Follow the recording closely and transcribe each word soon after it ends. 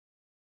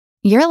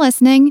You're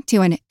listening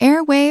to an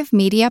Airwave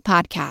Media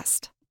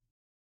Podcast.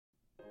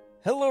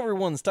 Hello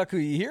everyone,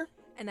 Takuya here.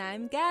 And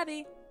I'm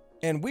Gabby.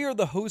 And we are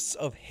the hosts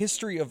of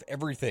History of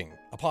Everything,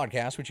 a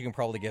podcast which you can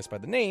probably guess by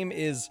the name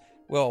is,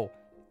 well,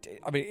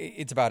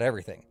 it's about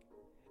everything.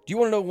 Do you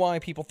want to know why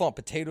people thought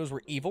potatoes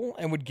were evil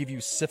and would give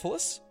you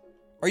syphilis?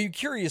 Are you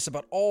curious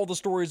about all the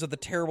stories of the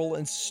terrible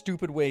and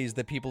stupid ways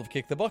that people have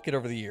kicked the bucket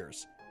over the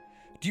years?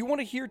 Do you want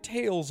to hear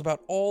tales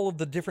about all of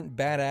the different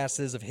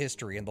badasses of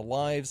history and the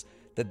lives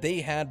that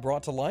they had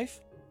brought to life?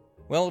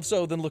 Well, if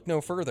so, then look no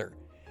further.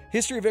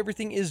 History of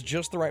Everything is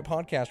just the right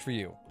podcast for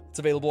you. It's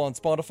available on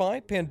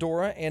Spotify,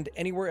 Pandora, and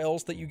anywhere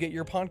else that you get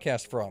your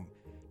podcast from.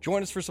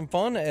 Join us for some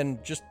fun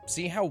and just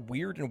see how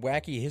weird and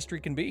wacky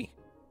history can be.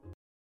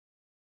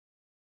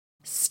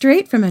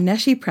 Straight from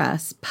Oneshi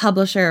Press,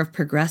 publisher of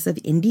progressive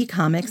indie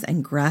comics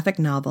and graphic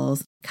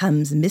novels,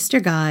 comes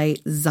Mr. Guy,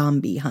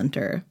 Zombie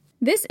Hunter.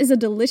 This is a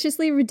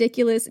deliciously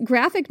ridiculous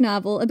graphic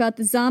novel about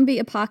the zombie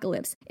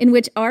apocalypse, in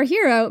which our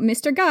hero,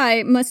 Mr.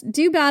 Guy, must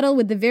do battle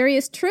with the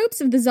various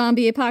tropes of the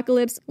zombie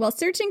apocalypse while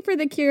searching for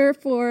the cure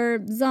for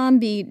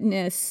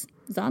zombiness.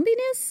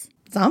 Zombiness?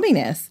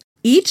 Zombiness.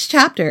 Each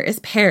chapter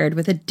is paired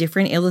with a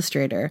different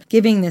illustrator,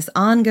 giving this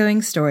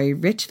ongoing story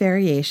rich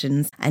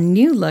variations and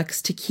new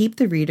looks to keep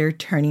the reader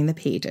turning the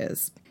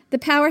pages. The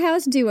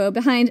powerhouse duo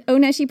behind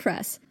Oneshi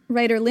Press,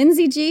 writer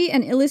Lindsay G.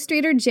 and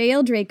illustrator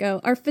J.L.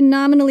 Draco, are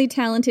phenomenally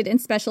talented and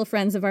special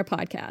friends of our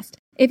podcast.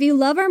 If you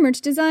love our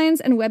merch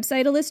designs and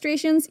website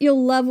illustrations,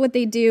 you'll love what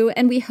they do,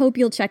 and we hope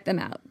you'll check them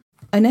out.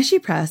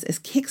 Oneshi Press is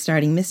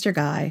kickstarting Mr.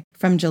 Guy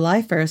from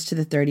July 1st to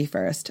the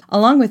 31st,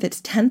 along with its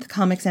 10th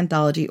comics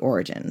anthology,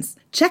 Origins.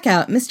 Check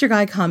out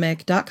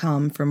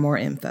MrGuyComic.com for more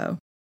info.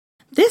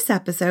 This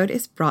episode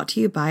is brought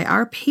to you by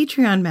our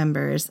Patreon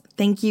members.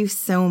 Thank you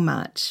so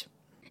much.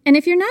 And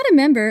if you're not a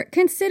member,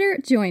 consider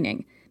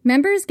joining.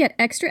 Members get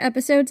extra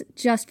episodes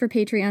just for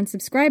Patreon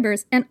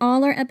subscribers, and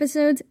all our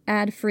episodes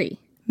ad-free.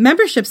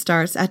 Membership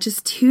starts at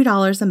just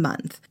 $2 a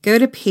month. Go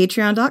to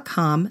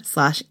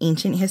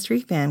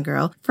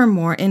patreon.com/ancienthistoryfangirl for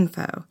more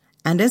info.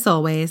 And as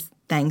always,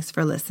 thanks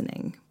for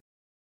listening.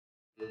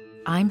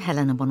 I'm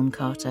Helena Bonham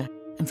Carter,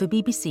 and for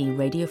BBC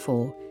Radio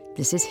 4,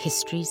 this is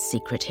History's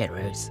Secret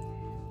Heroes,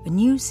 a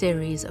new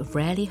series of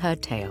rarely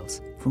heard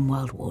tales from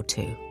World War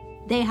II.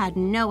 They had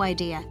no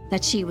idea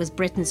that she was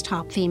Britain's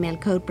top female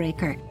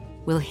codebreaker.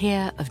 We'll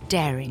hear of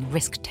daring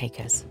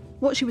risk-takers.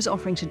 What she was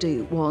offering to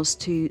do was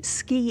to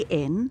ski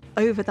in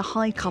over the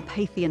high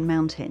Carpathian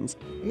mountains.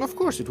 Of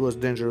course it was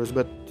dangerous,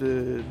 but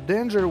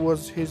danger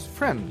was his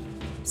friend.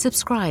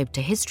 Subscribe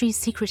to History's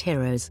Secret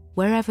Heroes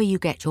wherever you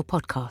get your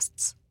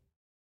podcasts.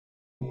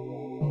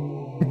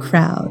 The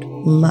crowd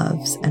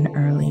loves an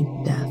early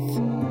death.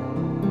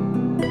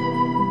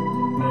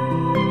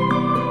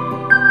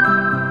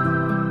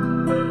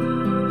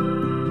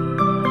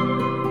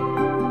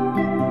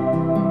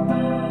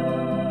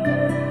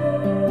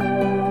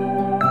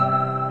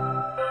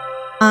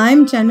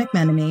 I'm Jen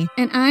McMenemy.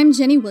 And I'm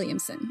Jenny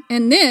Williamson.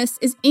 And this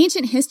is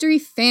Ancient History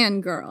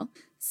Fangirl.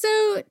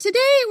 So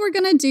today we're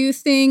going to do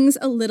things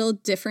a little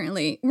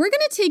differently. We're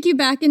going to take you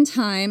back in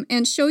time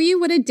and show you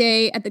what a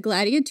day at the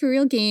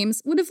Gladiatorial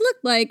Games would have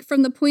looked like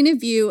from the point of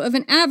view of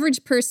an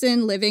average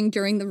person living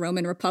during the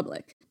Roman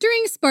Republic.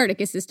 During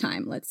Spartacus's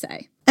time, let's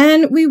say.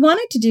 And we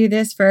wanted to do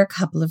this for a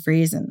couple of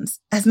reasons.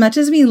 As much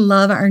as we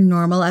love our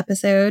normal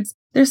episodes,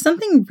 there's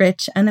something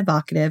rich and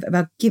evocative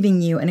about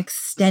giving you an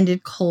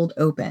extended cold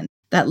open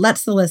that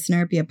lets the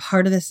listener be a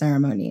part of the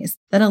ceremonies,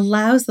 that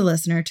allows the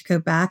listener to go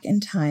back in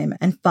time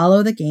and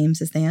follow the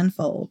games as they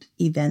unfold,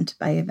 event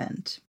by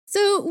event.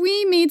 So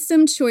we made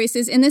some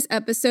choices in this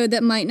episode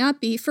that might not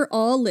be for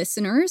all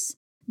listeners.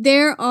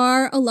 There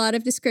are a lot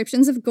of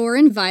descriptions of gore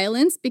and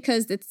violence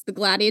because it's the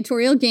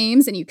Gladiatorial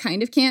Games and you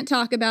kind of can't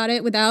talk about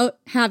it without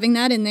having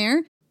that in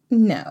there.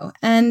 No,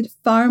 and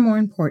far more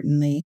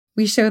importantly,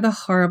 we show the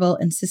horrible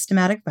and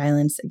systematic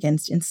violence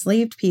against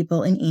enslaved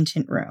people in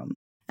ancient Rome.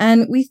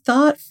 And we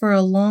thought for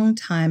a long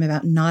time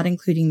about not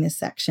including this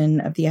section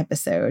of the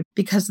episode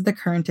because of the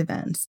current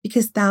events,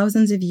 because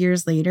thousands of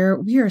years later,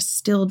 we are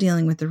still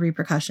dealing with the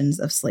repercussions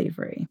of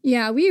slavery.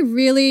 Yeah, we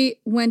really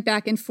went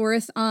back and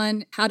forth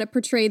on how to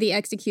portray the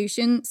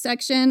execution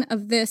section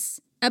of this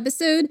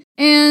episode.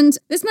 And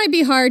this might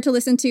be hard to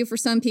listen to for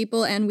some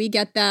people, and we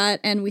get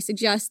that. And we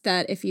suggest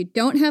that if you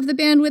don't have the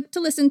bandwidth to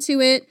listen to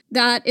it,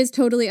 that is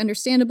totally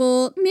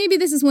understandable. Maybe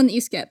this is one that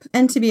you skip.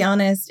 And to be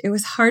honest, it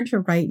was hard to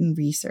write and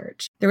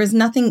research. There was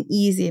nothing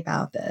easy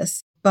about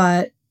this,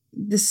 but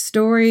the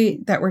story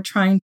that we're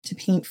trying to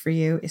paint for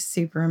you is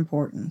super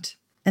important.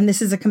 And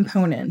this is a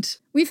component.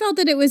 We felt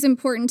that it was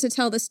important to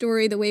tell the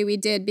story the way we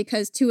did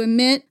because to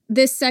omit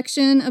this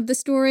section of the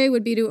story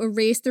would be to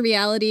erase the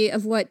reality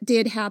of what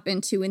did happen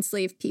to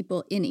enslaved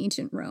people in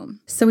ancient Rome.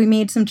 So we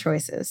made some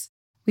choices.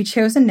 We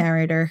chose a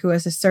narrator who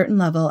has a certain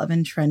level of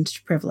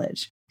entrenched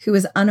privilege, who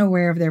is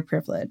unaware of their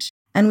privilege.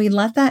 And we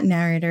let that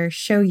narrator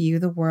show you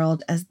the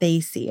world as they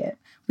see it.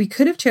 We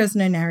could have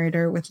chosen a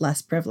narrator with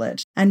less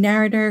privilege, a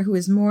narrator who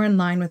is more in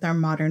line with our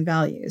modern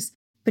values.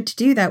 But to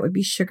do that would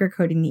be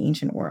sugarcoating the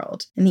ancient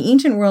world. And the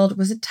ancient world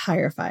was a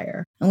tire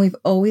fire. And we've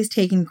always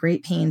taken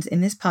great pains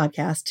in this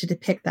podcast to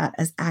depict that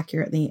as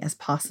accurately as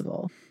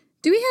possible.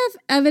 Do we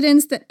have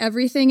evidence that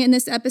everything in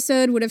this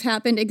episode would have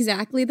happened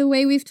exactly the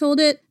way we've told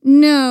it?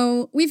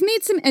 No, we've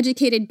made some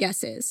educated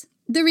guesses.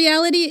 The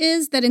reality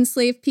is that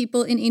enslaved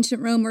people in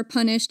ancient Rome were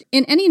punished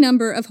in any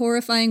number of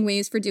horrifying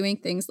ways for doing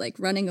things like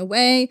running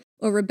away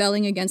or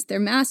rebelling against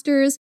their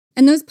masters,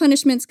 and those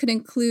punishments could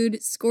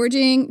include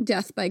scourging,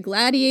 death by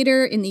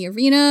gladiator in the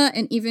arena,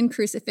 and even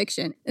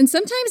crucifixion. And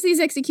sometimes these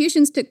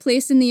executions took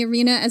place in the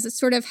arena as a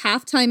sort of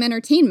halftime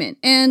entertainment,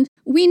 and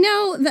we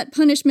know that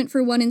punishment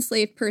for one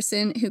enslaved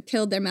person who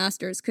killed their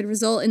masters could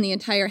result in the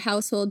entire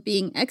household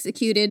being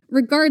executed,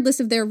 regardless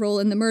of their role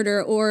in the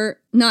murder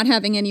or not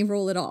having any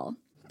role at all.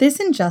 This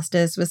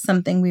injustice was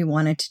something we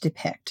wanted to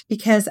depict,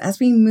 because as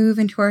we move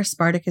into our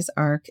Spartacus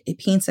arc, it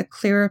paints a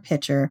clearer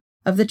picture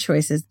of the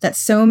choices that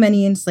so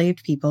many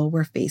enslaved people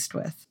were faced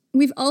with.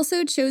 We've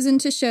also chosen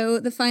to show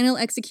the final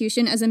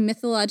execution as a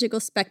mythological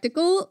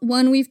spectacle,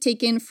 one we've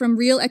taken from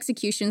real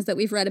executions that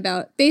we've read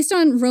about, based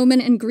on Roman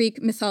and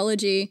Greek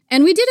mythology.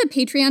 And we did a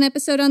Patreon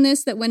episode on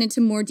this that went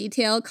into more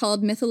detail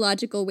called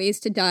Mythological Ways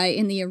to Die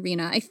in the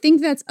Arena. I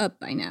think that's up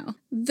by now.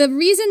 The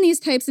reason these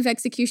types of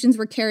executions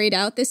were carried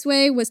out this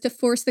way was to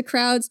force the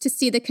crowds to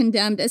see the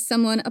condemned as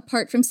someone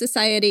apart from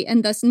society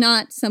and thus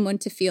not someone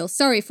to feel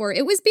sorry for.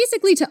 It was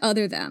basically to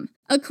other them.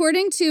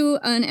 According to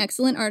an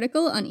excellent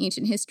article on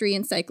Ancient History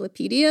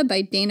Encyclopedia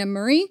by Dana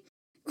Murray,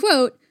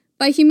 quote,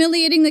 "By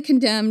humiliating the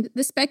condemned,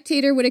 the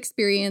spectator would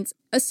experience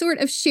a sort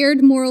of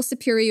shared moral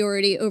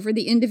superiority over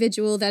the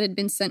individual that had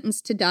been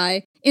sentenced to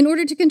die in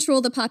order to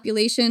control the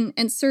population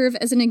and serve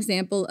as an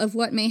example of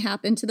what may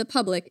happen to the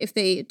public if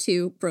they,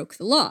 too, broke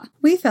the law."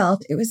 We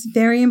felt it was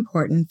very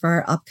important for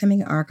our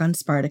upcoming arc on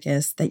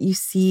Spartacus that you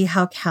see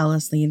how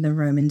callously the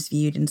Romans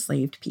viewed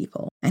enslaved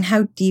people and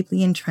how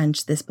deeply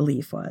entrenched this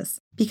belief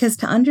was. Because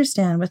to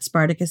understand what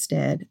Spartacus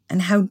did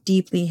and how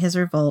deeply his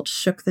revolt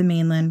shook the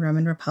mainland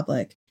Roman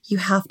Republic, you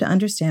have to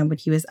understand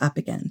what he was up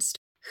against,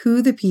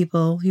 who the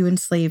people who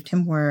enslaved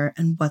him were,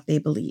 and what they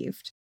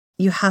believed.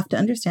 You have to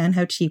understand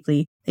how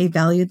cheaply they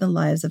valued the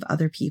lives of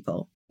other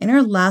people. In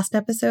our last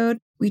episode,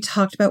 we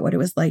talked about what it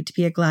was like to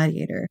be a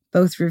gladiator,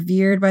 both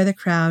revered by the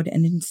crowd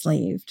and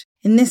enslaved.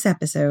 In this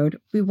episode,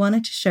 we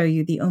wanted to show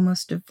you the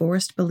almost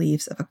divorced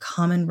beliefs of a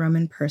common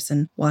Roman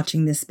person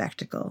watching this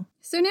spectacle.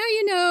 So now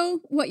you know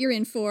what you're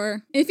in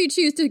for, if you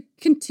choose to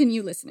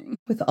continue listening.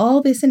 With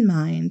all this in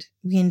mind,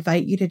 we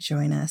invite you to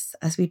join us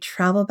as we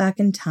travel back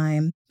in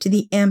time to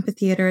the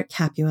amphitheater at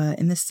Capua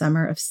in the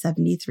summer of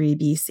 73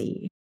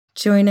 BC.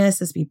 Join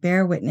us as we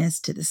bear witness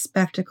to the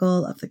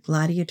spectacle of the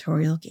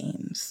Gladiatorial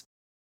Games.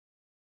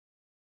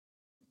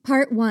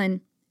 Part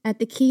 1. At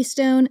the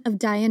Keystone of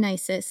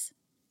Dionysus.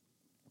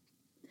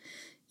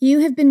 You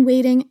have been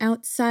waiting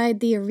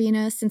outside the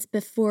arena since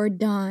before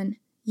dawn,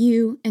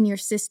 you and your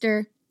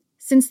sister.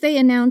 Since they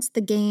announced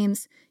the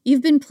games,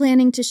 you've been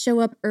planning to show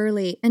up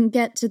early and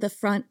get to the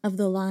front of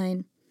the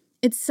line.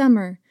 It's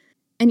summer,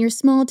 and your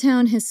small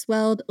town has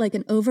swelled like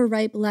an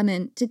overripe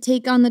lemon to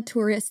take on the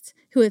tourists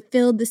who have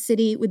filled the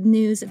city with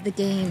news of the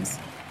games.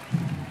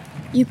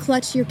 You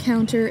clutch your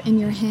counter in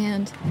your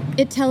hand.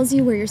 It tells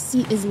you where your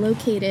seat is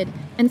located,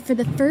 and for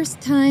the first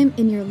time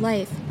in your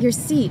life, your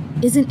seat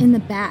isn't in the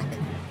back.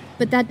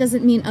 But that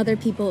doesn't mean other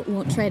people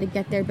won't try to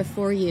get there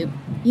before you.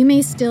 You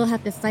may still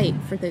have to fight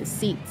for those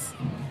seats.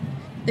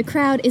 The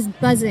crowd is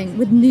buzzing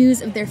with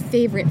news of their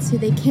favorites who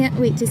they can't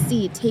wait to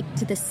see take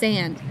to the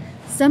sand.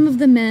 Some of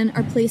the men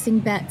are placing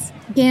bets,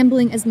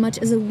 gambling as much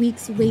as a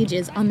week's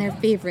wages on their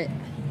favorite.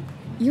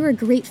 You are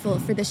grateful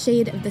for the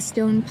shade of the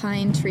stone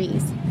pine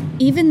trees.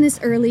 Even this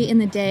early in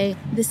the day,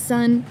 the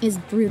sun is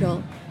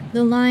brutal.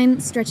 The line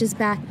stretches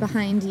back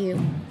behind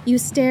you. You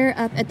stare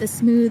up at the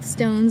smooth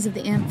stones of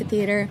the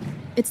amphitheater.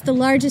 It's the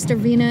largest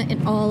arena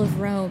in all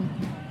of Rome.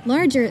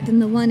 Larger than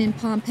the one in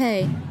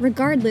Pompeii,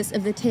 regardless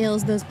of the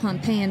tales those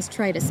Pompeians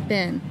try to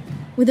spin.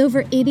 With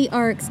over 80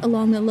 arcs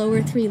along the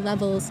lower 3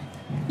 levels,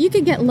 you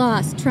could get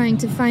lost trying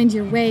to find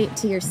your way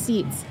to your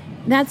seats.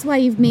 That's why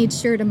you've made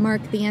sure to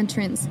mark the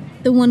entrance,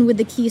 the one with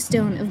the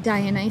keystone of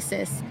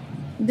Dionysus.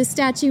 The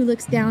statue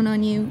looks down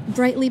on you,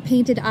 brightly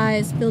painted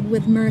eyes filled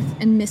with mirth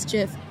and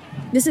mischief.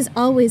 This has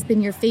always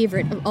been your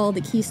favorite of all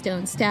the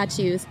keystone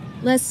statues,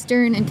 less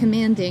stern and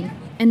commanding,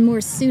 and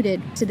more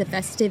suited to the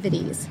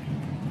festivities.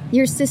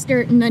 Your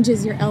sister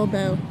nudges your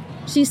elbow.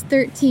 She's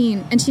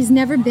 13, and she's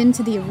never been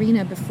to the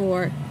arena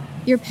before.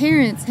 Your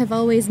parents have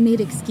always made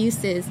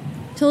excuses,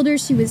 told her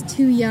she was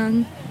too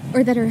young,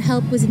 or that her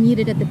help was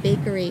needed at the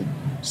bakery.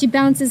 She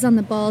bounces on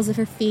the balls of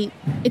her feet,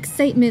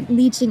 excitement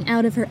leaching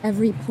out of her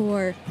every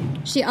pore.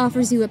 She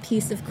offers you a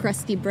piece of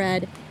crusty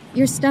bread.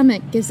 Your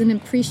stomach gives an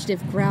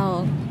appreciative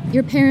growl.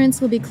 Your parents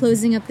will be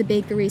closing up the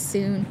bakery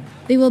soon.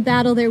 They will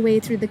battle their way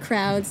through the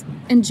crowds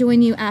and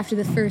join you after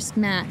the first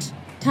match,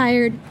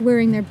 tired,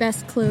 wearing their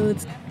best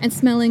clothes, and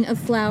smelling of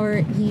flour,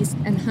 yeast,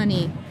 and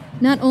honey.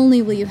 Not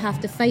only will you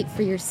have to fight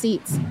for your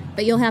seats,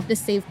 but you'll have to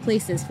save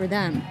places for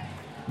them.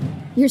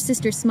 Your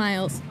sister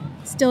smiles.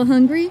 Still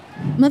hungry?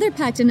 Mother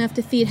packed enough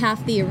to feed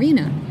half the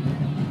arena.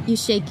 You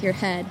shake your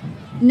head.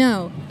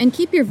 No, and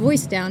keep your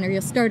voice down or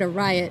you'll start a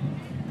riot.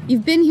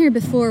 You've been here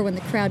before when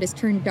the crowd has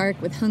turned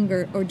dark with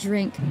hunger or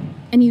drink,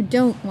 and you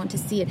don't want to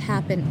see it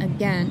happen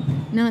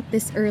again, not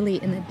this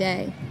early in the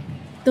day.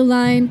 The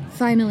line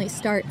finally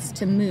starts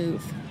to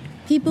move.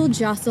 People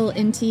jostle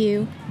into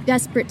you,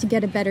 desperate to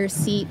get a better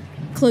seat,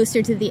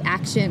 closer to the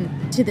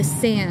action, to the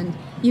sand.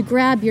 You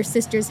grab your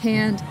sister's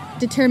hand,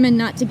 determined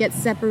not to get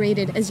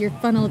separated as you're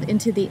funneled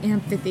into the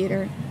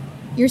amphitheater.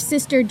 Your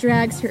sister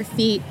drags her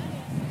feet,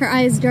 her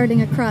eyes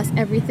darting across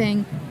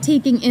everything,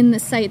 taking in the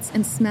sights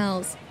and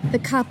smells, the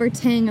copper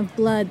tang of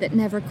blood that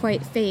never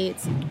quite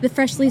fades, the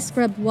freshly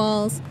scrubbed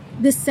walls,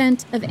 the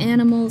scent of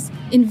animals,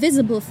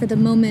 invisible for the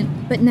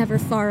moment but never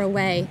far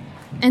away,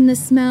 and the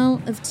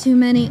smell of too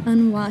many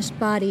unwashed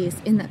bodies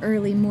in the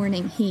early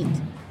morning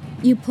heat.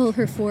 You pull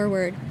her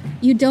forward.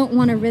 You don't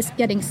want to risk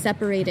getting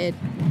separated.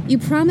 You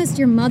promised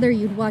your mother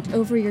you'd watch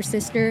over your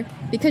sister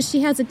because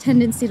she has a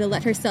tendency to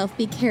let herself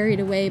be carried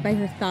away by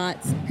her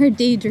thoughts, her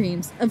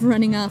daydreams of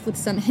running off with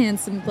some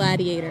handsome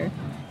gladiator.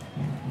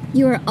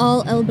 You are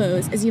all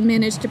elbows as you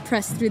manage to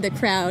press through the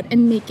crowd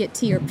and make it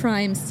to your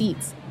prime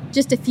seats,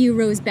 just a few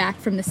rows back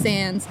from the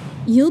sands.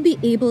 You'll be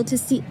able to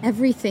see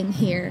everything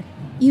here.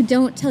 You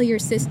don't tell your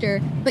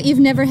sister, but you've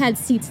never had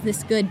seats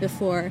this good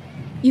before.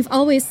 You've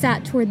always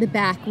sat toward the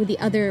back with the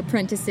other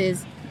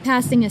apprentices,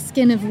 passing a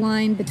skin of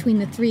wine between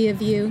the three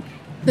of you.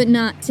 But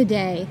not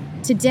today.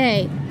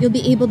 Today, you'll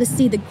be able to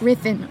see the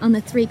griffin on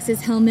the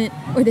Thrax's helmet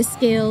or the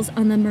scales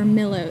on the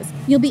Murmillos.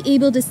 You'll be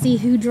able to see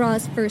who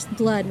draws first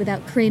blood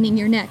without craning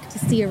your neck to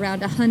see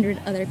around 100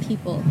 other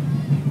people.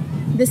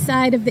 The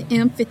side of the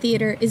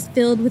amphitheater is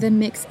filled with a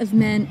mix of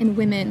men and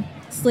women,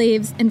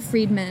 slaves and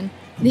freedmen.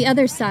 The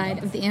other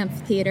side of the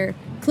amphitheater,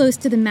 close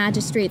to the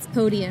magistrate's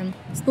podium,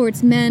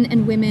 sports men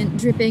and women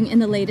dripping in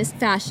the latest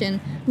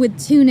fashion, with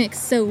tunics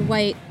so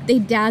white they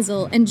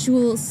dazzle and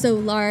jewels so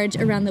large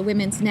around the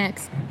women's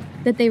necks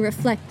that they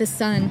reflect the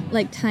sun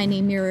like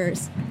tiny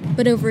mirrors.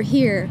 But over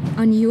here,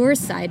 on your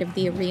side of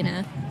the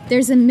arena,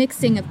 there's a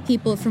mixing of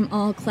people from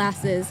all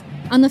classes.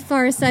 On the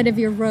far side of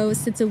your row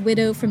sits a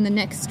widow from the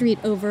next street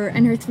over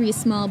and her 3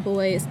 small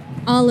boys,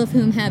 all of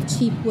whom have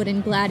cheap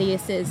wooden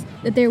gladiuses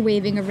that they're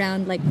waving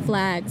around like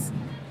flags.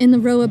 In the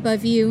row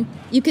above you,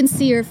 you can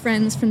see your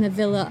friends from the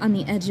villa on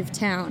the edge of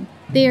town.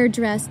 They are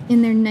dressed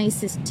in their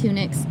nicest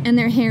tunics, and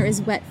their hair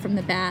is wet from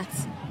the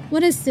baths.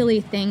 What a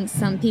silly thing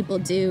some people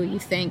do, you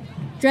think,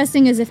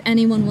 dressing as if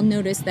anyone will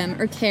notice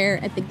them or care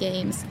at the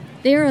games.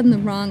 They are on the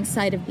wrong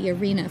side of the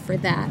arena for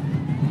that.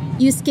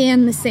 You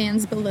scan the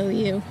sands below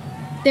you.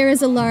 There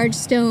is a large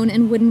stone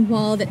and wooden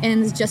wall that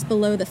ends just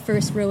below the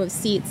first row of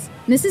seats.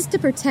 This is to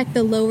protect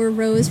the lower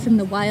rows from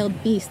the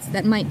wild beasts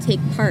that might take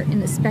part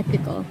in the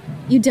spectacle.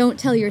 You don't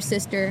tell your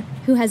sister,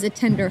 who has a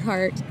tender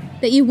heart,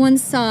 that you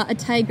once saw a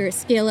tiger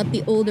scale up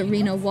the old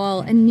arena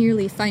wall and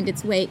nearly find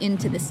its way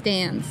into the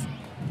stands.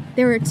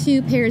 There are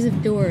 2 pairs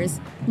of doors,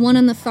 one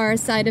on the far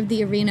side of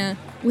the arena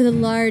with a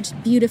large,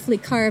 beautifully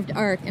carved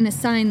arc and a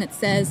sign that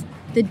says,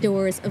 "The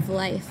Doors of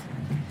Life."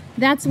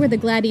 That's where the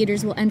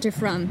gladiators will enter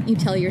from, you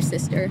tell your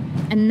sister.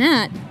 And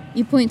that,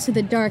 you point to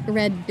the dark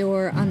red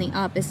door on the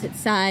opposite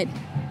side,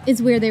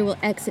 is where they will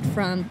exit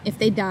from if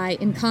they die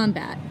in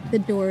combat, the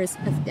doors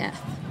of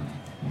death.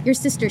 Your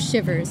sister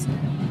shivers.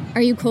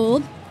 Are you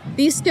cold?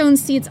 These stone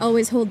seats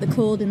always hold the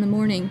cold in the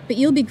morning, but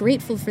you'll be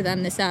grateful for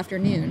them this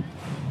afternoon.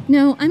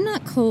 No, I'm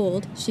not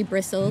cold, she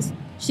bristles.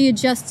 She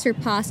adjusts her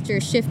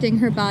posture, shifting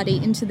her body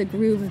into the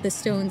groove of the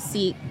stone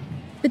seat.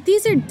 But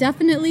these are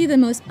definitely the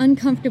most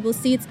uncomfortable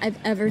seats I've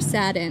ever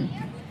sat in.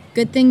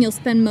 Good thing you'll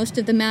spend most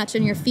of the match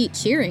on your feet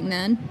cheering,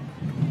 then.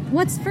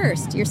 What's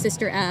first? Your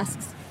sister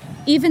asks,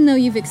 even though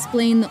you've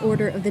explained the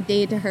order of the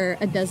day to her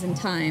a dozen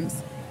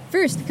times.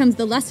 First comes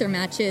the lesser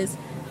matches,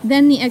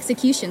 then the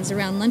executions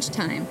around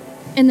lunchtime.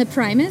 And the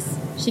Primus?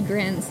 She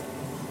grins.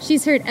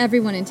 She's heard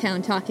everyone in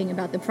town talking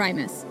about the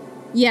Primus.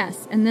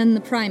 Yes, and then the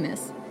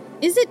Primus.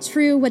 Is it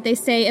true what they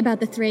say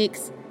about the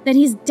Thrax? That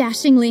he's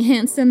dashingly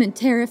handsome and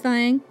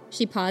terrifying?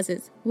 She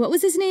pauses. What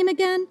was his name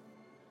again?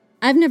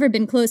 I've never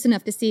been close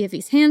enough to see if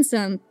he's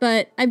handsome,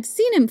 but I've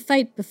seen him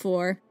fight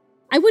before.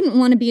 I wouldn't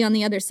want to be on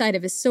the other side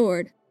of his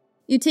sword.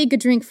 You take a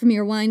drink from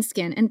your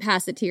wineskin and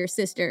pass it to your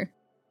sister.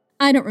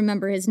 I don't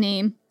remember his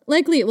name.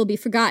 Likely it will be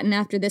forgotten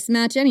after this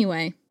match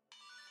anyway.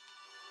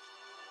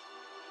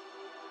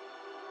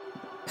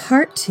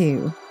 Part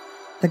 2.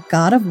 The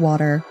God of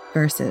Water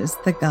versus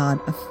the God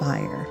of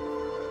Fire.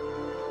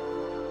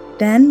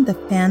 Then the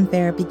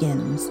fanfare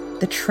begins.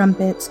 The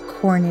trumpets,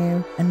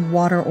 cornu, and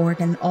water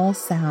organ all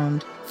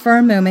sound. For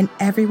a moment,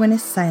 everyone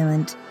is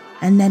silent,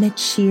 and then a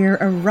cheer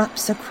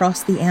erupts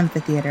across the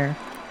amphitheater.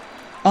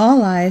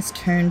 All eyes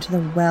turn to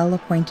the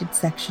well-appointed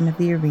section of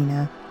the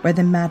arena where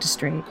the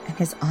magistrate and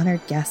his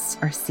honored guests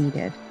are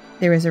seated.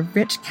 There is a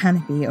rich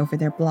canopy over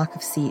their block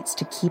of seats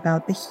to keep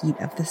out the heat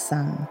of the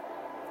sun.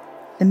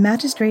 The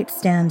magistrate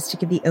stands to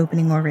give the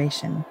opening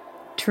oration,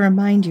 to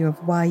remind you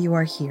of why you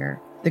are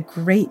here, the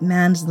great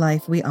man's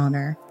life we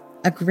honor.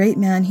 a great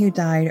man who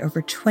died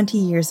over 20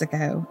 years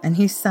ago and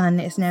whose son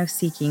is now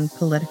seeking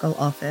political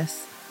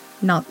office.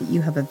 Not that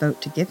you have a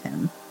vote to give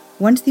him.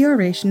 Once the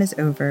oration is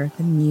over,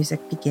 the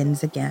music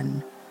begins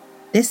again.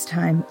 This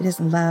time, it is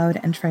loud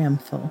and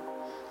triumphal.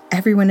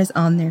 Everyone is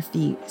on their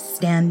feet,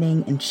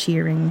 standing and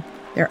cheering,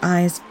 their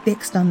eyes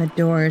fixed on the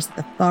doors at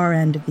the far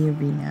end of the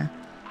arena,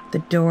 the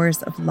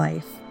doors of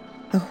life.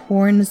 The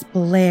horns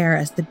blare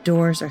as the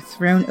doors are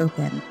thrown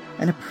open,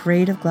 and a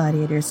parade of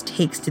gladiators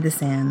takes to the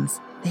sands.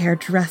 They are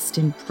dressed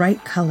in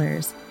bright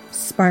colors,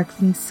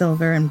 sparkling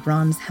silver and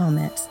bronze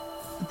helmets,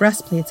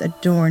 breastplates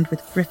adorned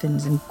with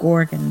griffins and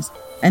gorgons,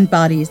 and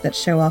bodies that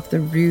show off the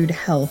rude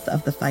health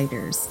of the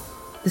fighters.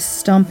 The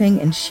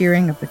stomping and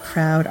cheering of the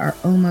crowd are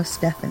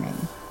almost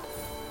deafening.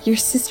 Your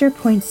sister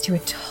points to a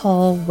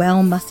tall,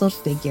 well-muscled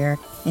figure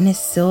in a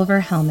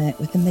silver helmet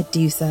with a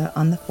Medusa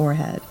on the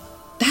forehead.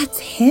 "That's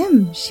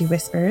him," she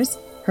whispers,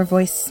 her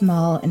voice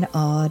small and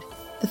awed.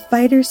 The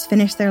fighters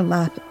finish their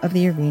lap of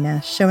the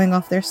arena, showing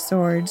off their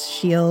swords,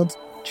 shields,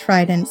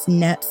 tridents,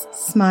 nets,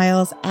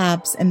 smiles,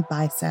 abs, and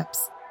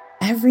biceps.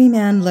 Every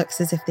man looks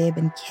as if they have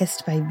been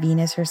kissed by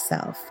Venus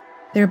herself.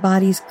 Their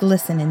bodies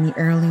glisten in the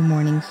early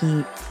morning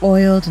heat,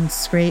 oiled and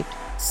scraped,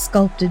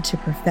 sculpted to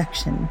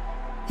perfection.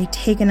 They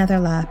take another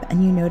lap,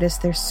 and you notice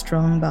their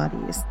strong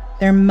bodies,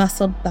 their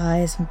muscled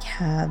thighs and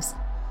calves,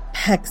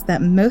 pecs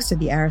that most of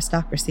the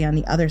aristocracy on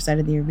the other side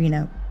of the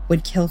arena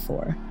would kill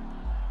for.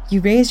 You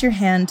raise your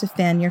hand to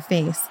fan your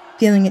face,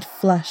 feeling it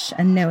flush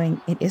and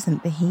knowing it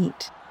isn't the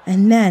heat.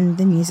 And then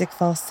the music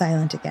falls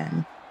silent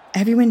again.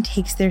 Everyone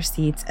takes their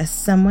seats as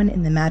someone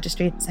in the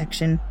magistrate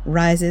section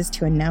rises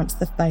to announce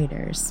the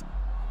fighters.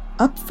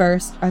 Up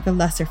first are the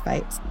lesser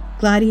fights,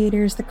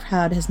 gladiators the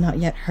crowd has not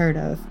yet heard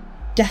of,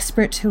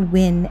 desperate to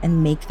win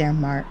and make their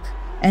mark,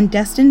 and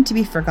destined to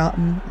be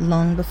forgotten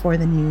long before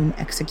the noon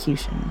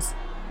executions.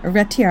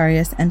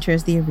 Retiarius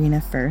enters the arena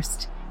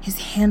first.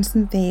 His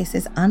handsome face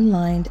is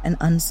unlined and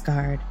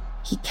unscarred.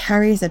 He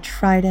carries a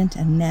trident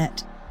and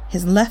net.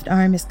 His left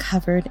arm is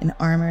covered in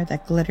armor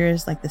that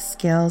glitters like the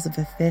scales of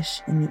a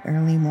fish in the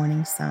early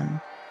morning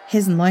sun.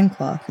 His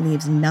loincloth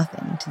leaves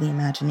nothing to the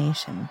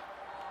imagination.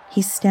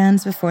 He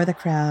stands before the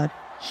crowd,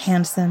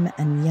 handsome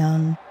and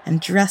young,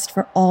 and dressed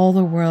for all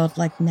the world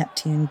like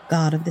Neptune,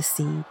 god of the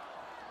sea.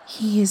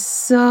 "He is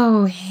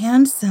so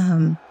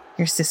handsome,"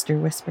 your sister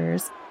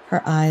whispers,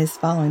 her eyes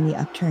following the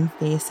upturned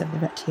face of the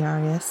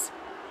Retiarius.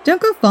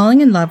 "Don't go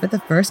falling in love with the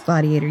first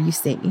gladiator you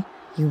see,"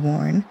 you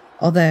warn,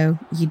 although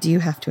you do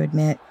have to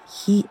admit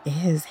he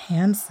is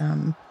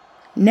handsome.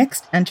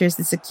 Next enters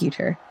the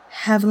Secutor,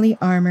 heavily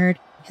armored.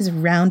 His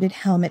rounded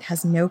helmet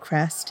has no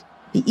crest,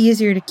 the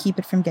easier to keep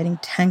it from getting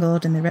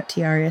tangled in the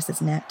Retiarius'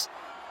 net.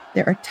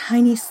 There are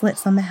tiny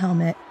slits on the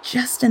helmet,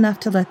 just enough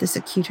to let the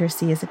Secutor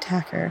see his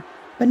attacker,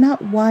 but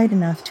not wide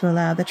enough to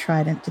allow the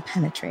trident to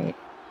penetrate.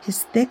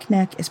 His thick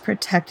neck is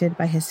protected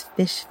by his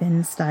fish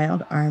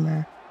fin-styled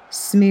armor,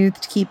 smooth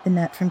to keep the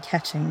net from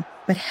catching,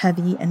 but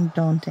heavy and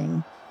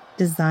daunting,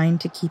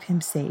 designed to keep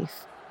him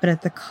safe, but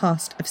at the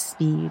cost of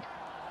speed.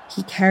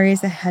 He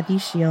carries a heavy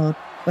shield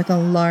with a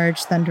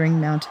large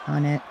thundering mountain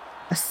on it,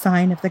 a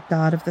sign of the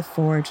god of the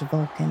forge,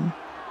 Vulcan.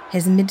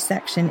 His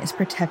midsection is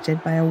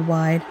protected by a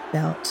wide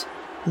belt,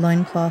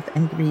 loincloth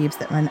and greaves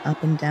that run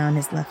up and down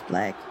his left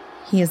leg.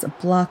 He is a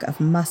block of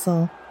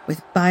muscle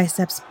with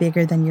biceps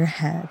bigger than your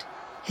head.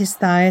 His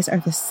thighs are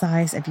the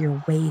size of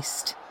your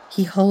waist.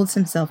 He holds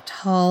himself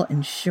tall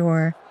and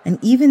sure, and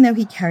even though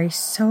he carries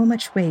so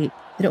much weight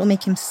that it will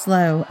make him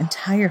slow and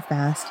tire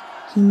fast,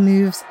 he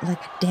moves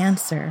like a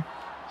dancer.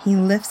 He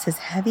lifts his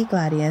heavy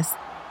gladius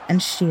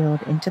and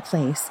shield into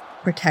place,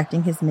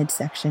 protecting his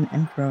midsection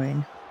and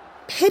groin.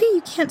 "Pity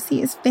you can't see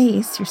his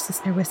face," your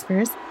sister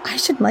whispers. "I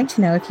should like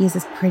to know if he is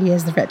as pretty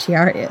as the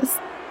Retiarius."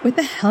 With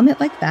a helmet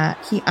like that,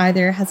 he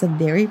either has a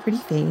very pretty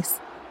face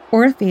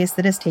or a face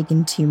that has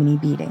taken too many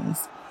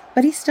beatings.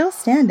 But he's still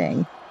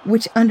standing,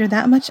 which under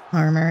that much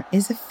armor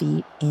is a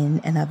feat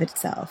in and of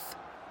itself.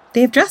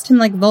 They have dressed him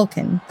like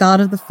Vulcan,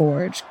 god of the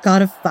forge,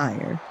 god of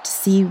fire, to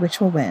see which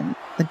will win,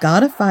 the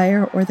god of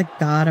fire or the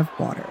god of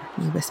water,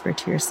 you whisper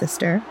to your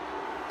sister.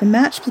 The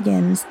match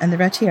begins and the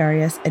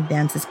Retiarius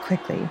advances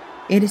quickly.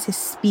 It is his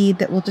speed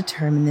that will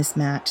determine this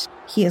match.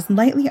 He is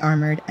lightly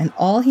armored, and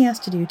all he has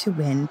to do to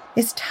win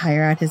is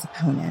tire out his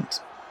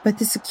opponent. But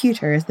the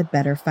Secutor is the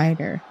better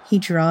fighter. He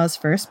draws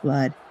first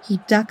blood, he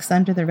ducks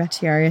under the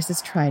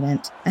Retiarius'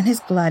 trident, and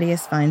his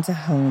gladius finds a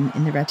home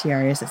in the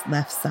Retiarius'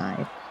 left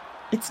side.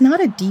 It's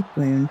not a deep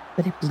wound,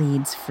 but it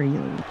bleeds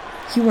freely.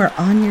 You are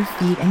on your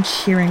feet and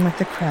cheering with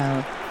the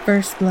crowd.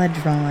 First blood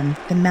drawn,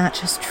 the match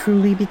has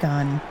truly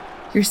begun.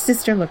 Your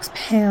sister looks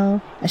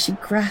pale as she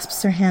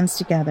grasps her hands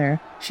together.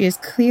 She has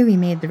clearly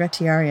made the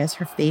Retiarius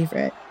her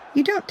favorite.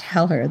 You don't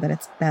tell her that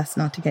it's best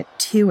not to get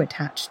too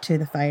attached to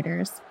the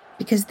fighters,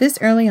 because this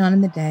early on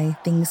in the day,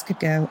 things could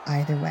go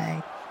either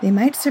way. They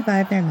might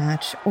survive their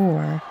match,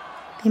 or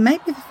they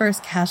might be the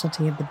first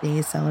casualty of the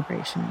day's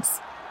celebrations.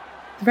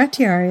 The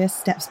Retiarius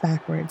steps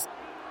backwards,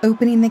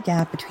 opening the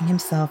gap between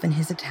himself and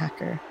his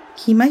attacker.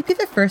 He might be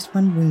the first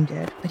one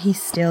wounded, but he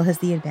still has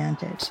the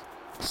advantage.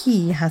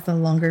 He has the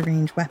longer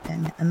range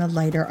weapon and the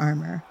lighter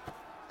armor.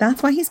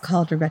 That's why he's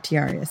called a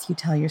retiarius, you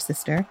tell your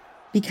sister,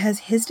 because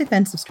his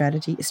defensive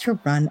strategy is to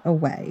run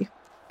away.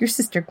 Your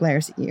sister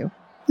glares at you.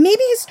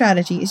 Maybe his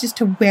strategy is just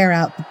to wear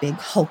out the big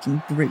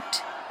hulking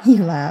brute.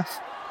 You laugh.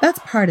 That's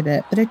part of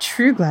it, but a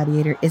true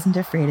gladiator isn't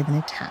afraid of an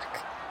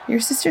attack. Your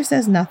sister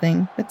says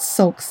nothing, but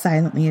sulks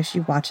silently as she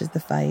watches the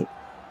fight.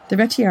 The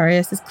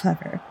retiarius is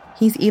clever.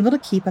 He's able to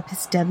keep up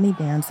his deadly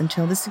dance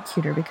until the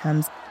secutor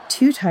becomes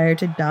too tired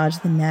to dodge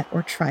the net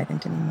or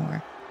trident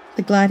anymore.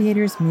 The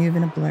gladiators move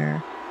in a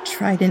blur.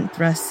 Trident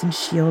thrusts and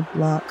shield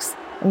blocks,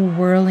 a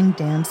whirling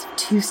dance,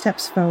 2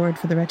 steps forward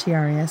for the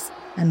retiarius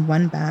and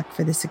 1 back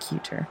for the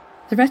secutor.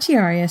 The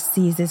retiarius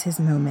seizes his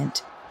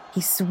moment.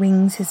 He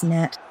swings his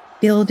net,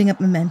 building up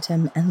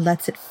momentum, and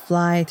lets it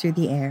fly through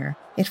the air.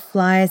 It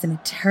flies in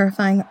a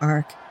terrifying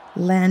arc,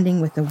 landing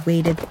with a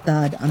weighted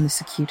thud on the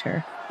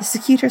secutor. The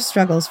secutor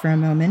struggles for a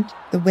moment,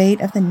 the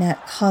weight of the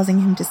net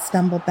causing him to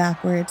stumble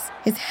backwards.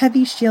 His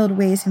heavy shield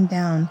weighs him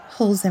down,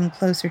 pulls him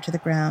closer to the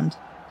ground.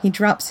 He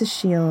drops his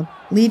shield,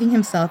 leaving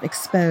himself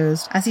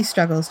exposed as he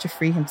struggles to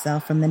free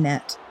himself from the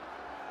net.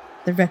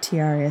 The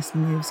retiarius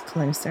moves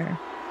closer.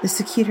 The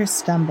secutor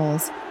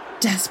stumbles,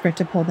 desperate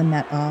to pull the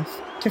net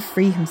off, to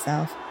free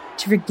himself,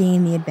 to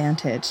regain the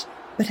advantage.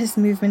 But his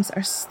movements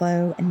are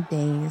slow and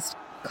dazed,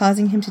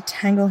 causing him to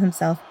tangle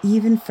himself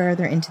even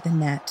further into the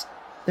net.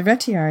 The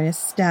retiarius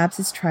stabs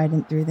his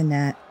trident through the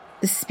net.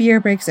 The spear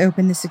breaks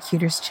open the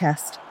secutor's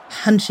chest,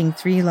 punching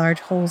 3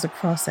 large holes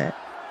across it.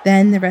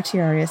 Then the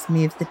retiarius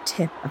moves the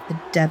tip of the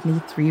deadly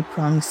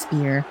 3-pronged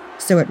spear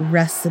so it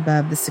rests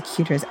above the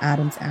secutor's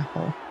Adam's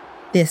apple.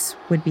 This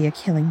would be a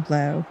killing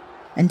blow,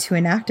 and to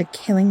enact a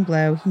killing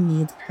blow he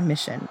needs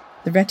permission.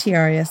 The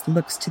retiarius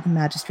looks to the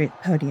magistrate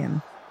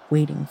podium,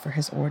 waiting for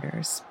his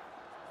orders.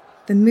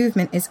 The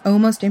movement is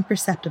almost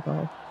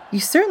imperceptible. You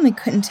certainly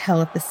couldn't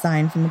tell if the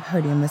sign from the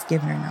podium was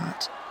given or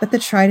not, but the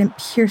trident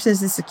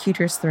pierces the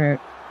secutor's throat,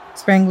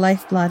 spraying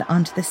lifeblood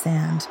onto the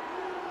sand.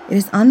 It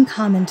is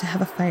uncommon to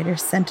have a fighter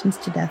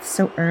sentenced to death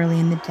so early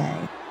in the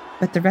day,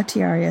 but the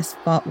retiarius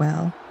fought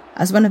well.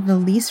 As one of the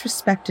least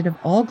respected of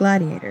all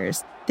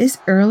gladiators, this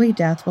early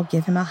death will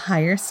give him a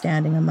higher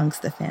standing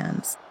amongst the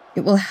fans.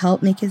 It will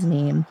help make his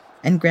name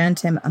and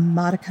grant him a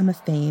modicum of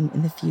fame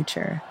in the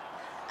future.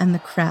 And the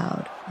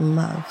crowd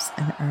loves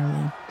an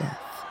early death.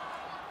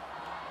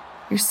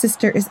 Your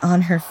sister is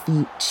on her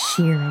feet,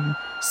 cheering,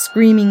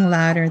 screaming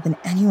louder than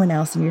anyone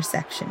else in your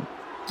section.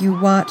 You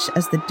watch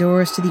as the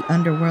doors to the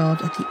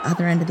underworld at the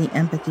other end of the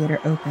amphitheater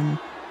open.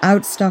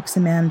 Out stalks a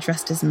man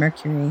dressed as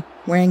Mercury,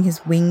 wearing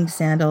his winged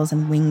sandals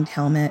and winged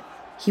helmet.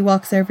 He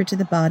walks over to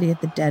the body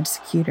of the dead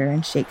secutor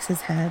and shakes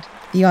his head.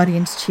 The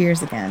audience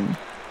cheers again.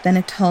 Then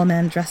a tall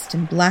man dressed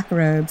in black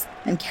robes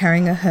and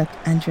carrying a hook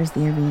enters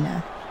the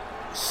arena.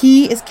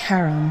 He is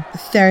Charon, the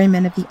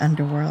ferryman of the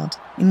underworld.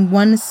 In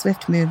one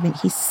swift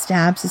movement, he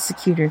stabs his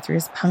secutor through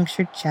his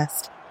punctured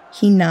chest.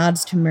 He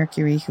nods to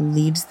Mercury, who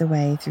leads the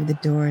way through the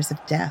doors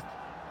of death.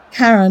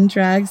 Charon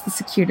drags the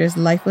secutor's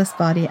lifeless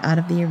body out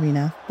of the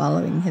arena,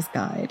 following his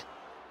guide.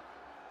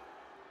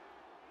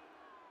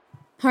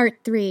 Part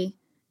 3.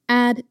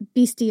 Ad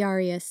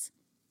Bestiarius.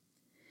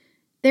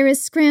 There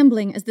is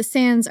scrambling as the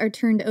sands are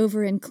turned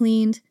over and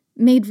cleaned,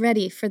 made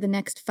ready for the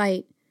next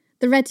fight.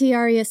 The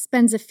retiarius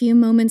spends a few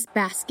moments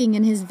basking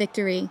in his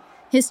victory,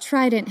 his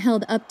trident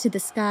held up to the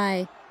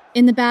sky.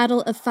 In the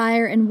battle of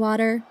fire and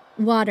water,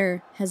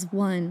 water has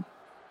won.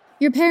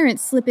 Your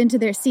parents slip into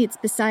their seats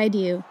beside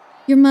you.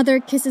 Your mother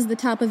kisses the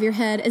top of your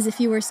head as if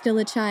you were still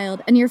a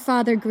child, and your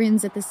father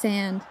grins at the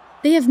sand.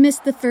 They have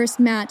missed the first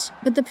match,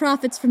 but the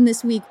profits from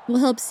this week will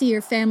help see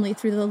your family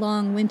through the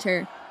long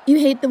winter. You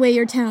hate the way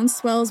your town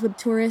swells with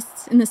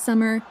tourists in the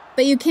summer,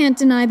 but you can't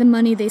deny the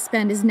money they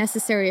spend is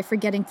necessary for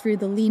getting through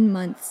the lean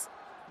months.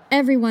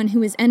 Everyone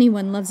who is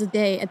anyone loves a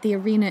day at the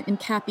arena in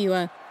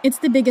Capua. It's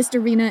the biggest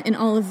arena in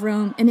all of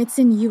Rome, and it's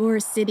in your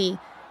city.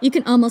 You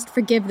can almost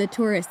forgive the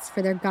tourists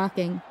for their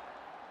gawking.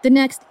 The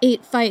next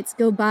 8 fights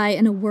go by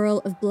in a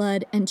whirl of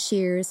blood and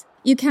cheers.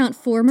 You count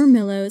 4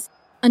 Murmillos,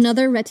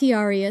 another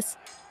Retiarius,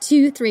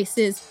 2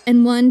 Thraces,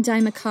 and 1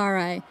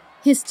 Dimachari,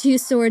 his 2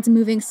 swords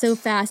moving so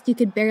fast you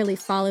could barely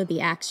follow the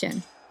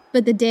action.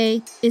 But the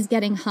day is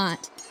getting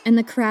hot, and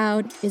the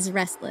crowd is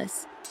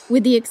restless.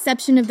 With the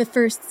exception of the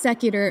first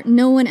secutor,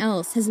 no one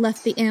else has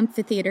left the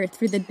amphitheater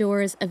through the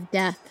doors of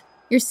death.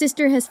 Your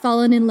sister has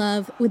fallen in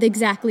love with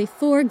exactly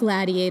 4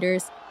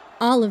 gladiators,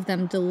 all of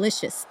them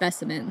delicious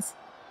specimens.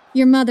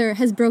 Your mother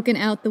has broken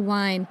out the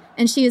wine,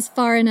 and she is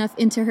far enough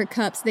into her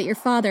cups that your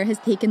father has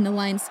taken the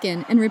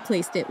wineskin and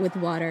replaced it with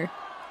water.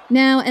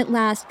 Now, at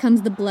last,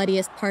 comes the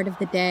bloodiest part of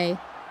the day.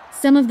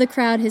 Some of the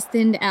crowd has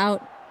thinned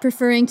out,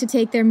 preferring to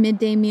take their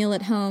midday meal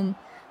at home,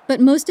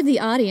 but most of the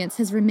audience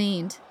has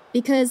remained,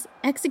 because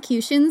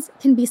executions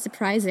can be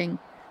surprising.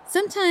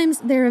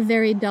 Sometimes they're a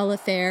very dull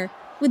affair,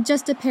 with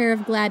just a pair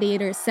of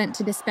gladiators sent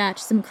to dispatch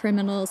some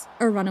criminals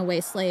or runaway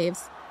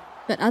slaves.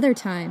 But other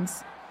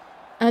times,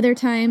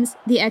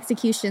 the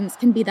executions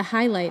can be the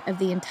highlight of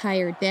the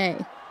entire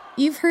day.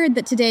 You've heard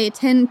that today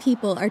 10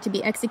 people are to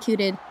be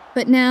executed,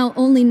 but now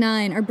only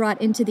 9 are brought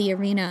into the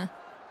arena.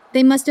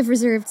 They must have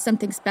reserved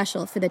something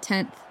special for the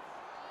 10th.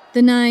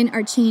 The 9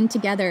 are chained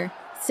together,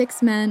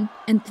 6 men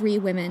and 3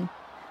 women.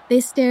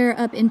 They stare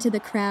up into the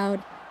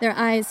crowd, their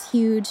eyes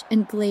huge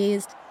and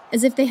glazed,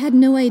 as if they had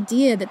no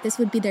idea that this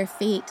would be their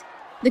fate.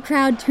 The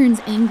crowd turns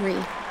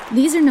angry.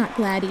 These are not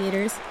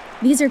gladiators.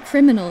 These are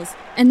criminals,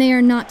 and they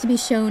are not to be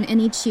shown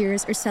any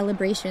cheers or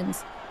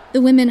celebrations.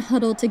 The women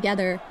huddle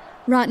together.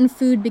 Rotten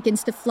food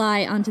begins to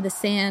fly onto the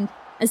sand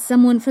as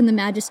someone from the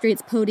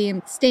magistrate's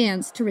podium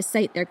stands to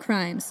recite their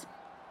crimes.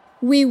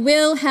 "We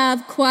will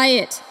have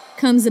quiet,"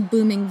 comes a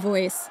booming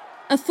voice.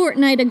 "A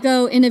fortnight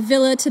ago, in a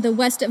villa to the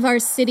west of our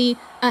city,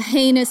 a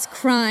heinous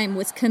crime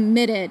was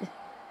committed."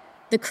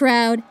 The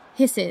crowd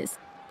hisses.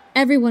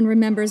 Everyone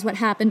remembers what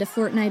happened a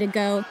fortnight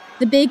ago.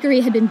 The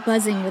bakery had been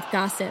buzzing with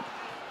gossip.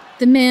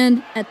 The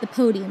man at the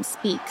podium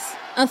speaks.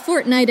 "A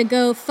fortnight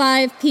ago,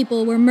 5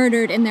 people were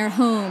murdered in their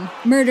home,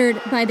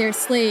 murdered by their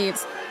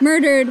slaves,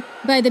 murdered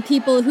by the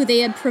people who they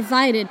had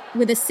provided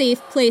with a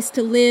safe place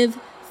to live,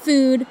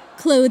 food,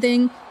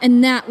 clothing,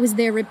 and that was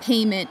their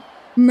repayment.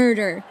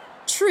 Murder.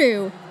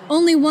 True,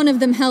 only one of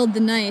them held the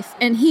knife,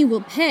 and he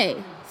will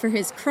pay for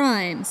his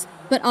crimes.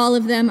 But all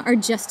of them are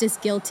just as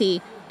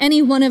guilty.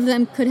 Any one of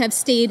them could have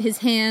stayed his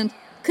hand,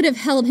 could have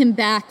held him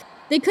back.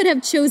 They could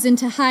have chosen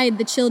to hide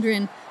the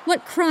children.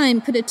 What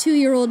crime could a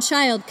 2-year-old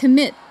child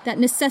commit that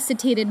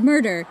necessitated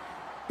murder?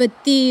 But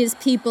these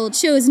people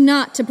chose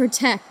not to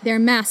protect their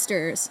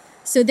masters,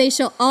 so they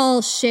shall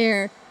all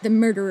share the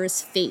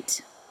murderer's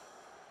fate."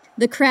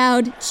 The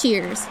crowd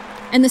cheers,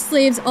 and the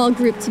slaves all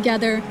group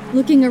together,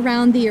 looking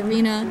around the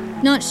arena,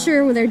 not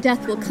sure where their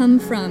death will come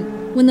from.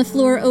 When the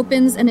floor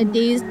opens and a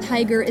dazed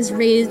tiger is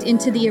raised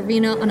into the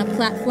arena on a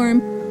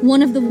platform,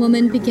 one of the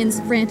women begins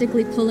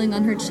frantically pulling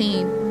on her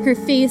chain. Her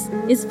face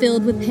is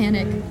filled with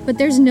panic, but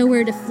there's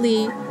nowhere to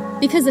flee,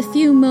 because a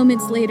few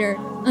moments later,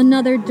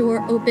 another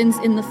door opens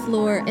in the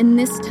floor, and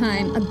this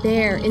time a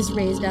bear is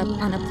raised up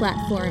on a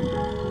platform.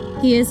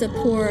 He is a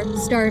poor,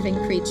 starving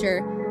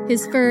creature.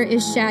 His fur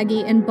is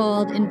shaggy and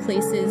bald in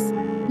places.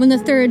 When the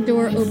third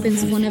door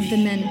opens, one of the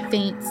men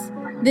faints.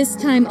 This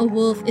time a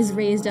wolf is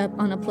raised up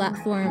on a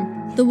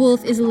platform. The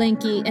wolf is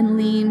lanky and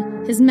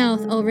lean, his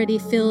mouth already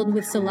filled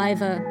with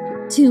saliva.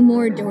 2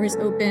 more doors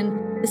open,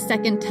 the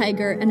second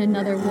tiger and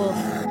another wolf.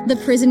 The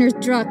prisoners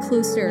draw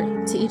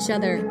closer to each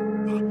other.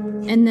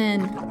 And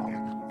then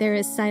there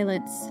is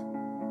silence.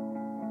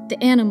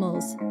 The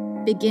animals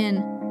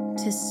begin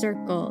to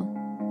circle.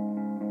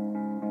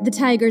 The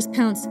tigers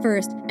pounce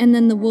first, and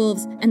then the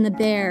wolves and the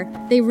bear.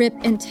 They rip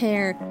and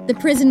tear. The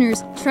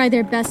prisoners try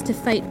their best to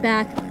fight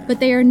back, but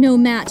they are no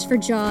match for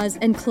jaws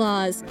and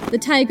claws. The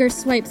tiger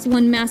swipes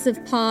one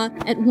massive paw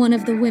at one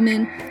of the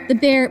women. The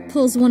bear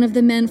pulls one of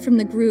the men from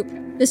the group,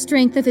 the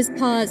strength of his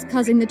paws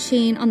causing the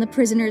chain on the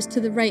prisoners to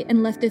the right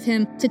and left of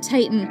him to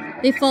tighten.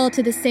 They fall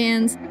to the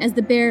sands as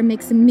the bear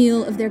makes a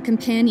meal of their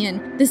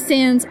companion. The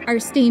sands are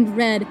stained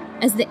red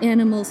as the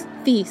animals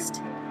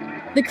feast.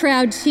 The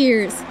crowd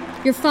cheers.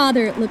 Your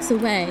father looks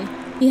away.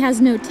 He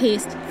has no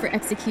taste for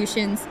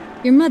executions.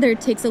 Your mother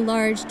takes a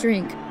large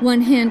drink,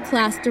 one hand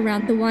clasped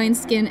around the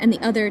wineskin and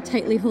the other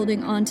tightly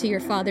holding onto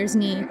your father's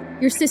knee.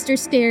 Your sister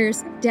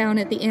stares down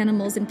at the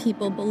animals and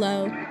people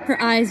below.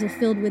 Her eyes are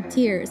filled with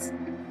tears.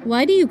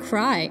 "Why do you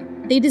cry?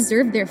 They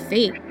deserve their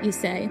fate," you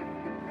say.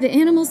 "The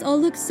animals all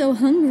look so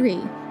hungry."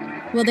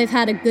 "Well, they've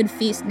had a good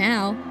feast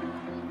now."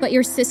 But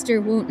your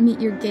sister won't meet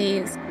your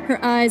gaze. Her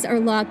eyes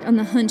are locked on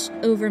the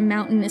hunched-over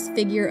mountainous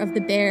figure of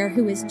the bear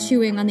who is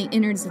chewing on the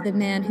innards of the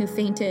man who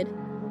fainted.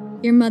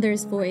 Your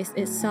mother's voice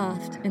is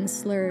soft and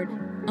slurred,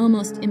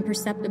 almost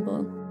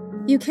imperceptible.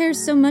 "You care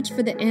so much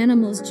for the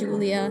animals,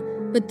 Julia,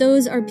 but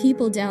those are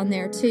people down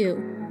there,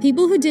 too.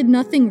 People who did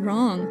nothing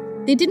wrong.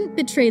 They didn't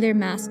betray their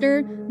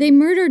master. They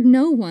murdered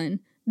no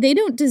one. They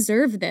don't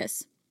deserve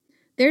this."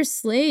 "They're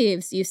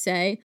slaves," you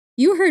say.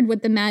 "You heard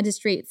what the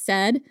magistrate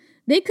said.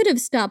 They could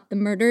have stopped the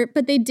murder,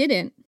 but they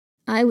didn't."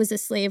 "I was a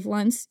slave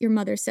once," your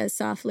mother says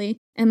softly.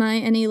 "Am I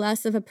any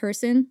less of a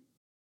person?"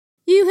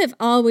 "You have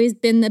always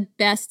been the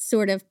best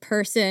sort of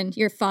person,"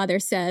 your father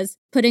says,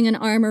 putting an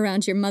arm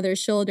around your mother's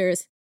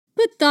shoulders.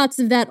 "Put thoughts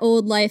of that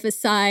old life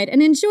aside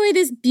and enjoy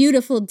this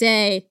beautiful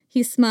day."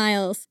 He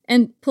smiles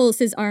and pulls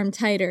his arm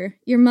tighter.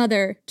 Your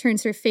mother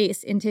turns her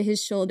face into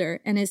his shoulder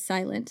and is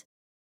silent.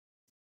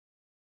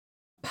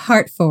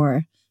 Part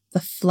 4. The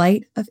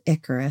Flight of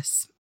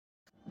Icarus.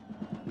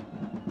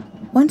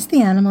 Once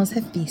the animals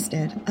have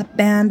feasted, a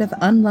band of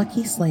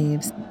unlucky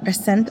slaves are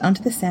sent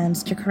onto the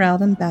sands to corral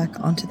them back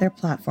onto their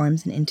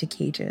platforms and into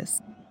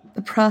cages.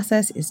 The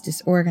process is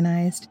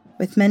disorganized,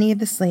 with many of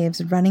the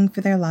slaves running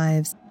for their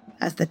lives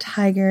as the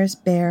tigers,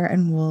 bear,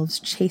 and wolves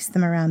chase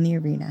them around the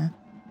arena.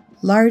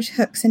 Large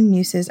hooks and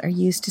nooses are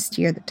used to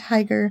steer the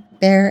tiger,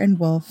 bear, and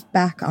wolf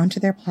back onto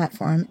their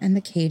platform and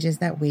the cages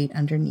that wait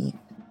underneath.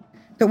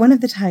 But one of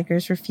the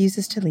tigers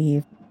refuses to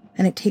leave,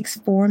 and it takes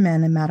 4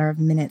 men a matter of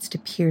minutes to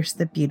pierce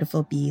the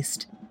beautiful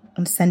beast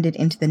and send it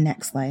into the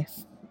next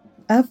life.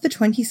 Of the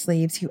 20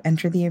 slaves who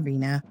enter the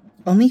arena,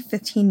 Only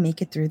 15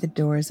 make it through the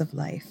doors of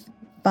life.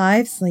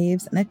 5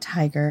 slaves and a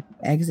tiger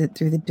exit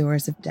through the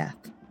doors of death.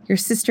 Your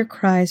sister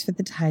cries for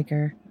the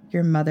tiger.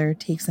 Your mother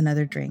takes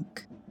another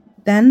drink.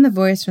 Then the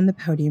voice from the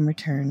podium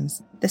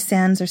returns. The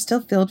sands are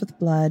still filled with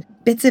blood,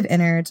 bits of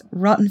innards,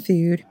 rotten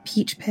food,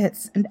 peach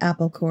pits, and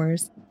apple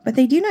cores, but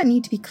they do not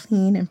need to be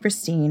clean and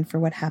pristine for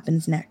what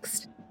happens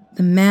next.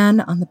 The man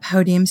on the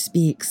podium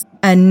speaks,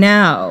 and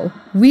now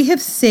we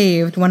have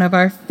saved one of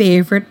our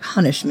favorite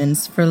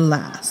punishments for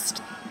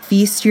last.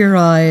 Feast your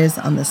eyes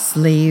on the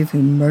slave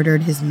who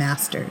murdered his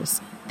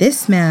masters.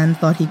 This man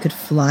thought he could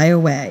fly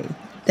away,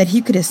 that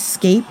he could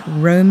escape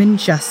Roman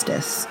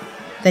justice,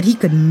 that he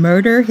could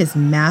murder his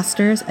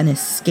masters and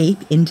escape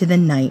into the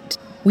night.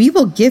 We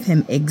will give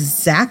him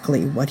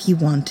exactly what he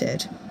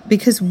wanted,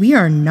 because we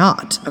are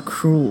not a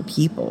cruel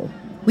people.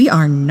 We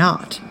are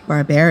not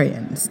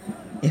barbarians.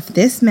 If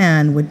this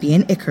man would be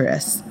an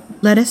Icarus,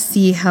 let us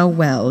see how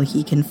well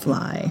he can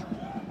fly.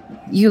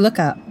 You look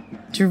up.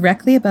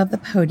 Directly above the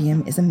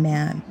podium is a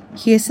man.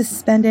 He is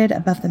suspended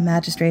above the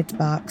magistrate's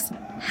box,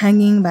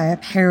 hanging by a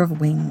pair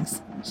of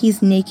wings.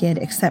 He's naked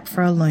except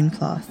for a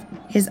loincloth.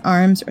 His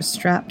arms are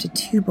strapped to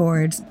 2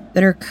 boards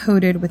that are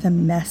coated with a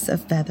mess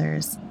of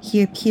feathers.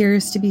 He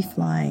appears to be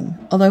flying,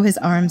 although his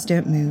arms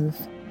don't move.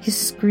 His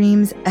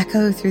screams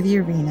echo through the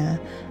arena,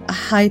 a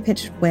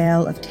high-pitched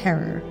wail of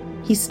terror.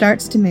 He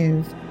starts to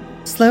move,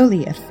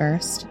 slowly at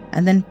first,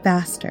 and then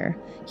faster.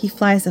 He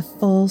flies a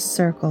full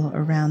circle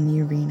around the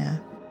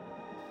arena.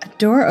 A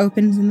door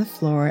opens in the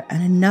floor,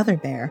 and another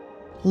bear,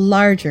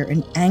 larger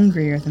and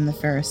angrier than the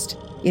first,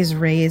 is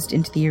raised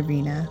into the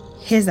arena.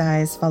 His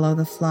eyes follow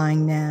the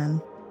flying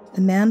man.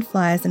 The man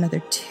flies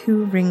another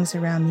 2 rings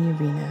around the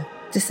arena,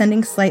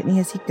 descending slightly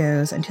as he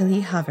goes until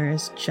he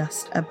hovers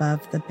just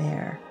above the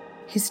bear.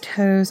 His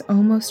toes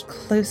almost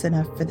close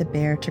enough for the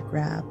bear to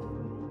grab.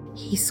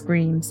 He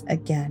screams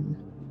again,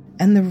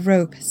 and the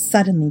rope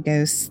suddenly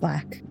goes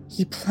slack.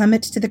 He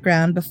plummets to the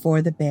ground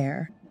before the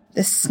bear.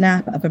 The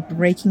snap of a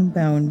breaking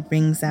bone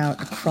rings out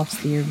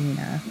across the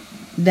arena.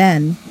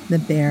 Then the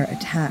bear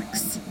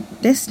attacks.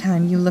 This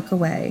time you look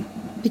away,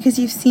 because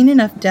you've seen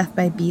enough death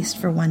by beast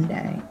for one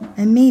day,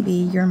 and maybe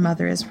your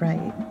mother is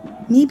right.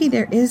 Maybe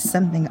there is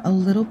something a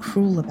little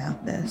cruel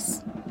about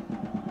this.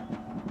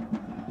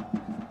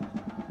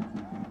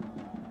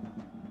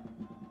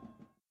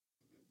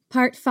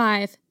 Part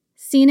 5.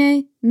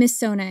 Sine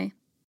Missone.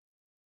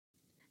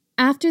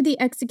 After the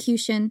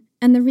execution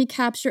and the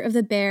recapture of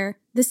the bear,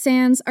 the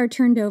sands are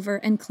turned over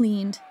and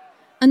cleaned.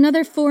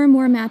 Another 4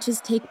 more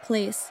matches take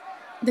place.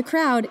 The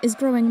crowd is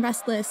growing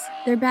restless,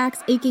 their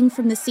backs aching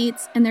from the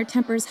seats and their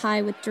tempers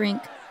high with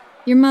drink.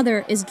 Your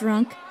mother is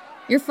drunk,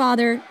 your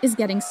father is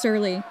getting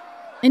surly,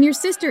 and your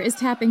sister is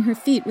tapping her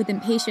feet with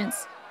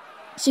impatience.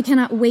 She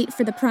cannot wait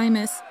for the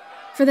primus,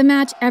 for the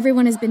match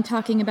everyone has been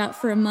talking about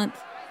for a month,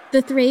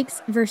 the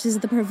Thrakes versus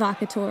the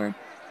Provocateur.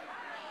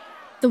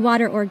 The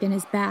water organ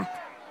is back.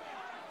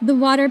 The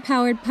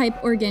water-powered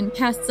pipe organ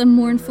casts a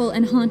mournful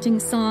and haunting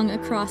song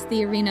across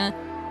the arena.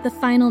 The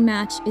final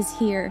match is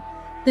here.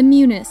 The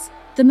Munis,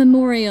 the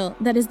memorial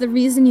that is the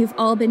reason you've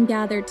all been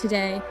gathered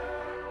today.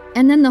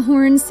 And then the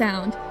horns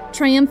sound,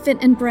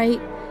 triumphant and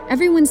bright.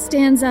 Everyone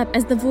stands up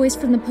as the voice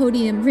from the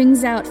podium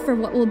rings out for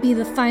what will be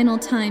the final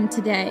time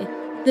today.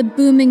 The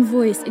booming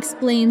voice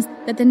explains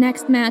that the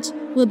next match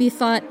will be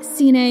fought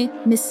sine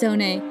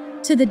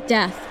missone, to the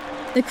death.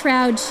 The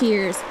crowd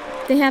cheers.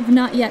 They have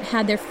not yet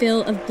had their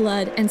fill of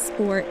blood and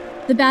sport.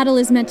 The battle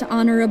is meant to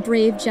honor a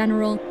brave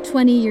general,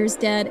 20 years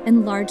dead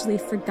and largely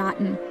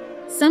forgotten.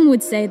 Some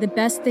would say the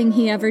best thing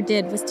he ever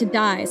did was to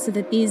die so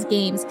that these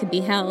games could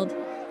be held.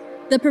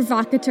 The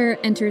provocateur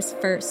enters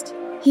first.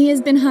 He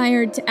has been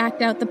hired to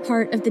act out the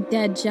part of the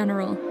dead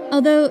general,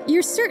 although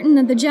you're certain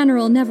that the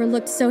general never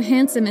looked so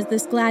handsome as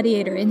this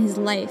gladiator in his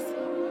life.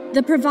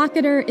 The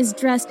provocateur is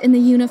dressed in the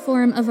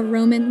uniform of a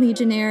Roman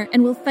legionnaire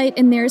and will fight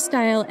in their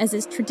style as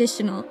is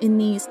traditional in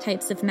these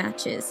types of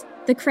matches.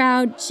 The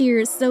crowd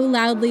cheers so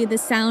loudly the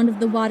sound of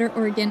the water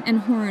organ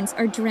and horns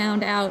are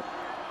drowned out.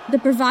 The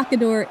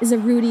provocateur is a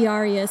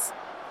Rudiarius,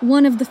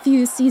 one of the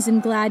few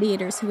seasoned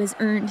gladiators who has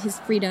earned his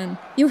freedom.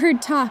 You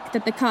heard talk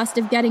that the cost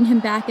of getting him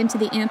back into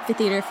the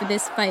amphitheater for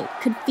this fight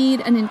could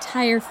feed an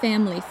entire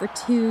family for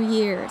 2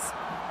 years.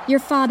 Your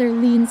father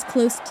leans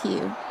close to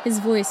you, his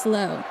voice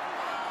low.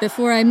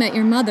 Before I met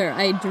your mother,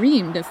 I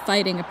dreamed of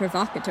fighting a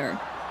provocateur.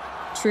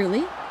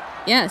 Truly?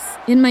 Yes,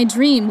 in my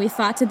dream we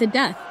fought to the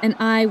death, and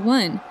I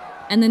won.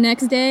 And the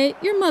next day,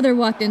 your mother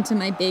walked into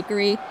my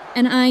bakery,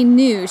 and I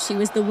knew she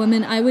was the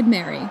woman I would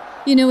marry.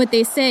 You know what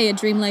they say a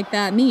dream like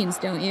that means,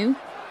 don't you?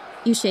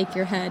 You shake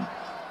your head.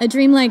 A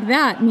dream like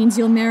that means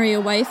you'll marry a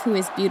wife who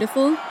is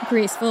beautiful,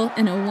 graceful,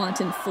 and a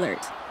wanton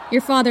flirt.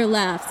 Your father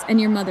laughs, and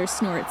your mother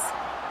snorts.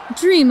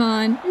 Dream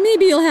on.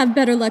 Maybe you'll have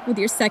better luck with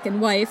your second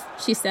wife,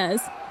 she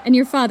says, and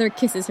your father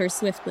kisses her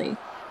swiftly.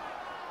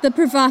 The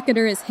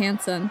provocateur is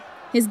handsome.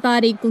 His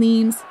body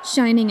gleams,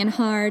 shining and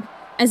hard,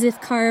 as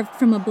if carved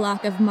from a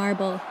block of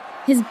marble.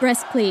 His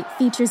breastplate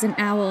features an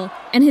owl,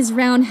 and his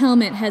round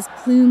helmet has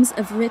plumes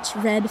of rich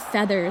red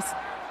feathers.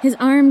 His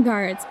arm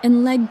guards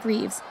and leg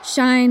greaves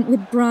shine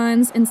with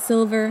bronze and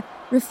silver,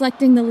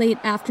 reflecting the late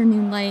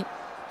afternoon light.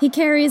 He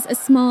carries a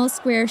small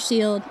square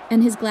shield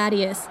and his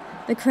gladius.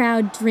 The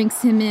crowd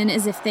drinks him in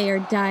as if they are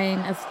dying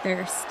of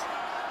thirst.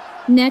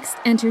 Next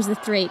enters the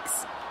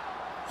Thrakes.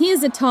 He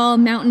is a tall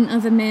mountain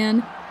of a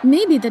man,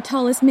 maybe the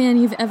tallest man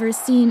you've ever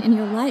seen in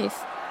your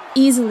life.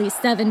 Easily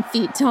 7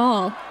 feet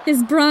tall.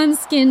 His bronze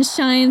skin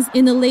shines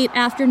in the late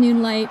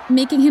afternoon light,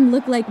 making him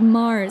look like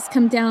Mars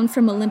come down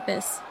from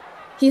Olympus.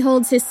 He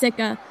holds his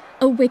sika,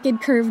 a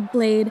wicked curved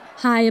blade,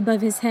 high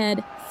above his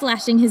head,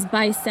 flashing his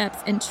biceps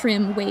and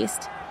trim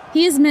waist.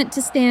 He is meant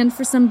to stand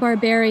for some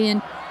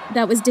barbarian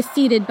that was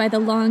defeated by the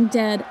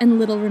long-dead and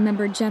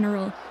little-remembered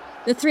general.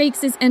 The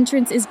Thrakes'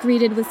 entrance is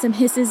greeted with some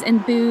hisses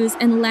and boos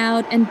and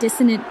loud and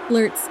dissonant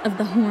blurts of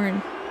the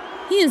horn.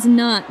 He is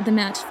not the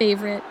match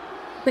favorite,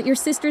 but your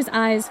sister's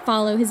eyes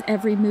follow his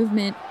every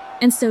movement,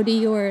 and so do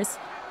yours.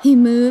 He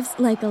moves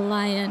like a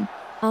lion,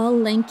 all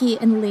lanky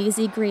and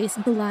lazy grace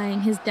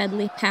belying his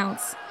deadly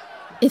pounce.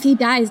 If he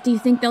dies, do you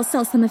think they'll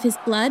sell some of his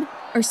blood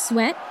or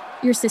sweat?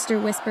 Your sister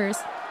whispers.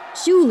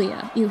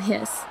 Julia, you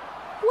hiss.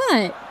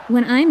 What?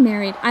 When I'm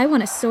married, I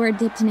want a sword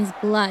dipped in his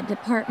blood to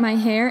part my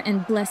hair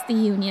and bless the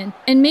union,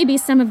 and maybe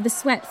some of the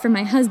sweat from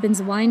my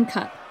husband's wine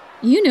cup.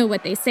 You know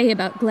what they say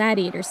about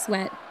gladiator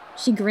sweat.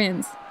 She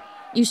grins.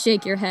 You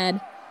shake your head.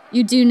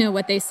 You do know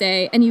what they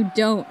say, and you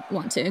don't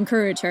want to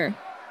encourage her.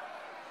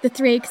 The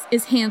Thrakes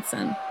is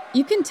handsome.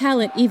 You can tell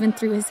it even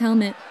through his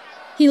helmet.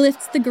 He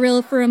lifts the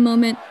grill for a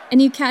moment,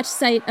 and you catch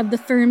sight of the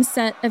firm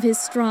set of his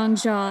strong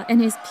jaw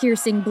and his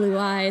piercing blue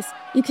eyes.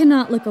 You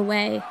cannot look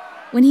away.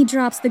 When he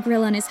drops the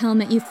grill on his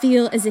helmet, you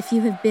feel as if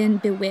you have been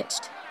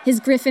bewitched. His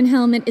griffin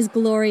helmet is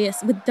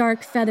glorious, with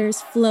dark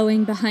feathers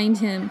flowing behind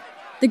him.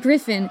 The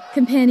griffin,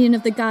 companion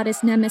of the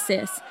goddess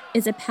Nemesis,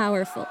 is a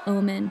powerful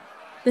omen.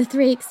 The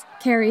Thrakes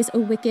carries a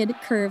wicked,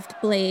 curved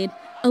blade,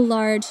 a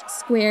large,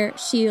 square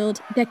shield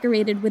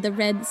decorated with a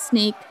red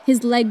snake.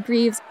 His leg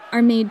greaves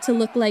are made to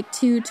look like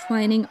 2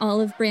 twining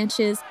olive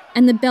branches,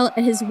 and the belt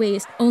at his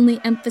waist only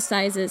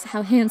emphasizes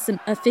how handsome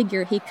a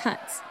figure he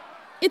cuts.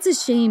 It's a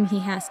shame he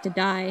has to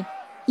die.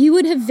 You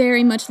would have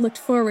very much looked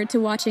forward to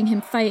watching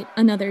him fight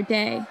another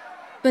day.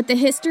 But the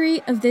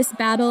history of this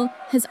battle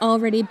has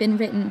already been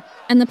written,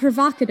 and the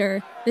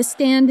provocateur, the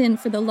stand-in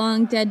for the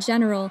long-dead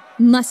general,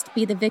 must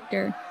be the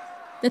victor.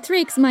 The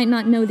Thrakes might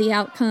not know the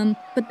outcome,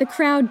 but the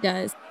crowd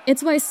does.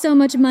 It's why so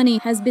much money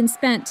has been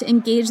spent to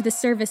engage the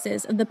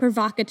services of the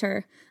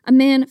provocateur, a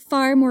man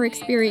far more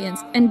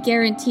experienced and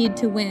guaranteed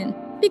to win,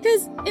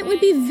 because it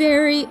would be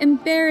very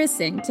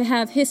embarrassing to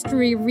have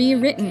history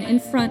rewritten in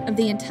front of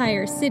the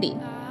entire city.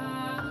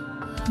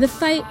 The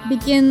fight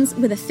begins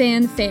with a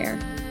fanfare.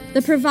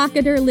 The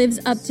provocateur lives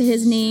up to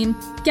his name,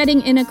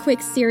 getting in a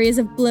quick series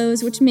of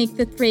blows which make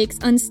the Thrakes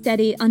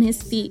unsteady on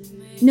his feet.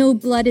 No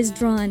blood is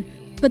drawn,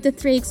 but the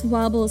Thrakes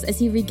wobbles as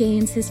he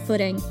regains his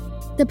footing.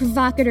 The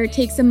provocateur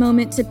takes a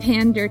moment to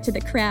pander to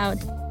the crowd.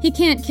 He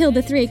can't kill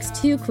the Thrakes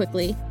too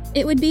quickly.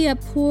 It would be a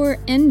poor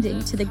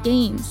ending to the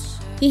games.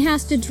 He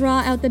has to draw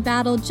out the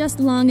battle just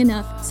long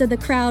enough so the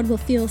crowd will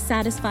feel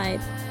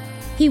satisfied.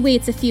 He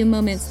waits a few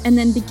moments and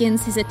then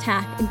begins his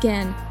attack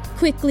again,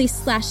 quickly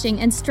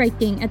slashing and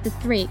striking at the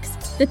Thrakes.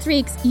 The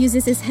Thrakes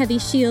uses his heavy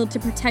shield to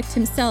protect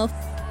himself,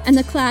 and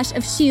the clash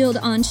of shield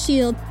on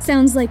shield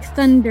sounds like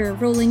thunder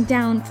rolling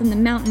down from the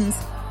mountains.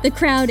 The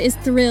crowd is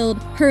thrilled,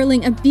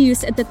 hurling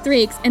abuse at the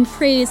Thrakes and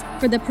praise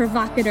for the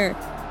provocateur.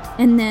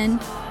 And then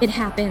it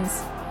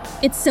happens.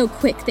 It's so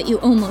quick that you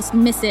almost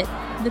miss it.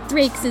 The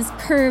Thrakes'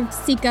 curved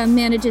sika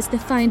manages to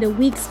find a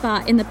weak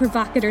spot in the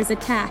provocateur's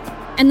attack,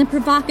 and the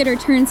provocateur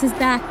turns his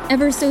back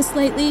ever so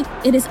slightly.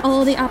 It is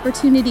all the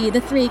opportunity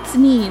the Thrakes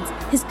needs.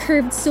 His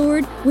curved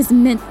sword was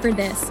meant for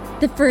this.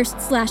 The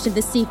first slash of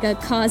the sika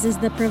causes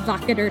the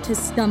provocateur to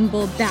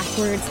stumble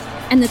backwards,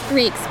 and the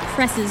Thrakes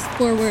presses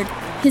forward.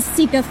 His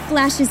sika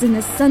flashes in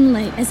the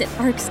sunlight as it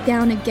arcs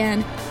down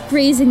again,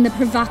 grazing the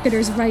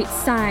provocateur's right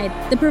side.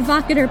 The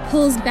provocateur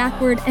pulls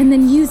backward and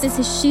then uses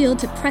his shield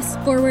to press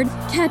forward,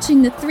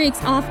 catching the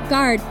Thrakes off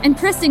guard and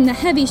pressing the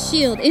heavy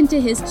shield into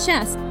his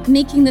chest,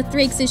 making the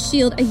Thrakes'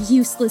 shield a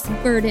useless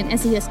burden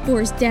as he is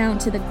forced down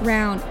to the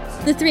ground.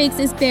 The Thrakes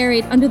is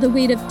buried under the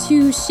weight of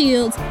 2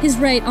 shields. His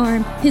right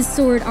arm, his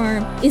sword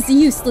arm, is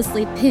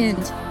uselessly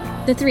pinned.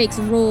 The Thrakes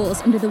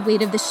rolls under the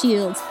weight of the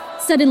shields.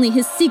 Suddenly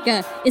his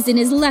sika is in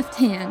his left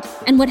hand,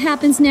 and what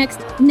happens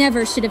next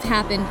never should have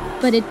happened,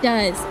 but it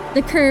does.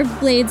 The curved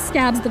blade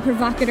stabs the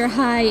provocateur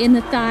high in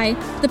the thigh.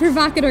 The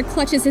provocateur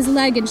clutches his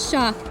leg in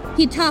shock.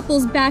 He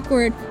topples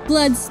backward,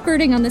 blood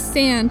spurting on the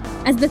sand,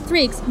 as the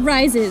Thrakes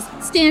rises,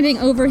 standing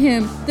over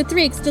him. The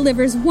Thrakes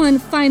delivers one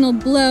final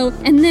blow,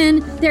 and then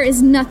there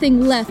is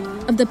nothing left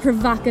of the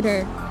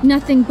provocateur.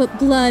 Nothing but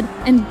blood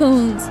and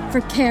bones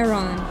for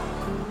Charon.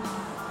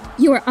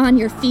 You are on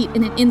your feet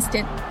in an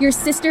instant, your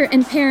sister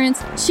and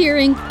parents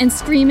cheering and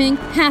screaming,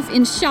 half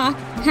in shock,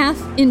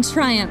 half in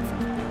triumph.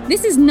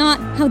 This is not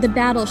how the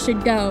battle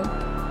should go.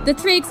 The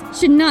Thrakes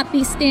should not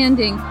be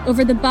standing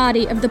over the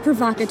body of the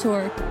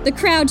provocateur. The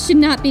crowd should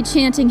not be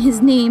chanting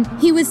his name.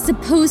 He was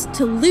supposed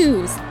to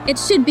lose. It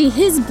should be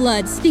his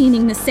blood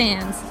staining the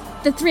sands.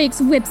 The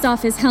Thrakes whips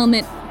off his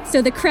helmet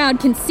so the crowd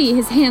can see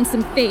his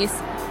handsome face,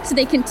 so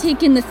they can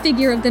take in the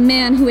figure of the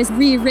man who has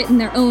rewritten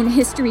their own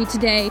history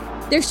today.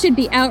 There should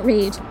be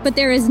outrage, but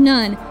there is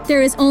none.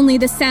 There is only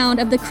the sound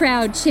of the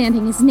crowd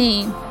chanting his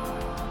name.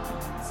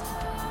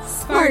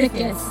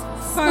 Spartacus!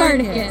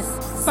 Spartacus!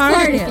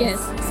 Spartacus!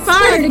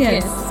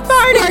 Spartacus!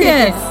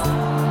 Spartacus!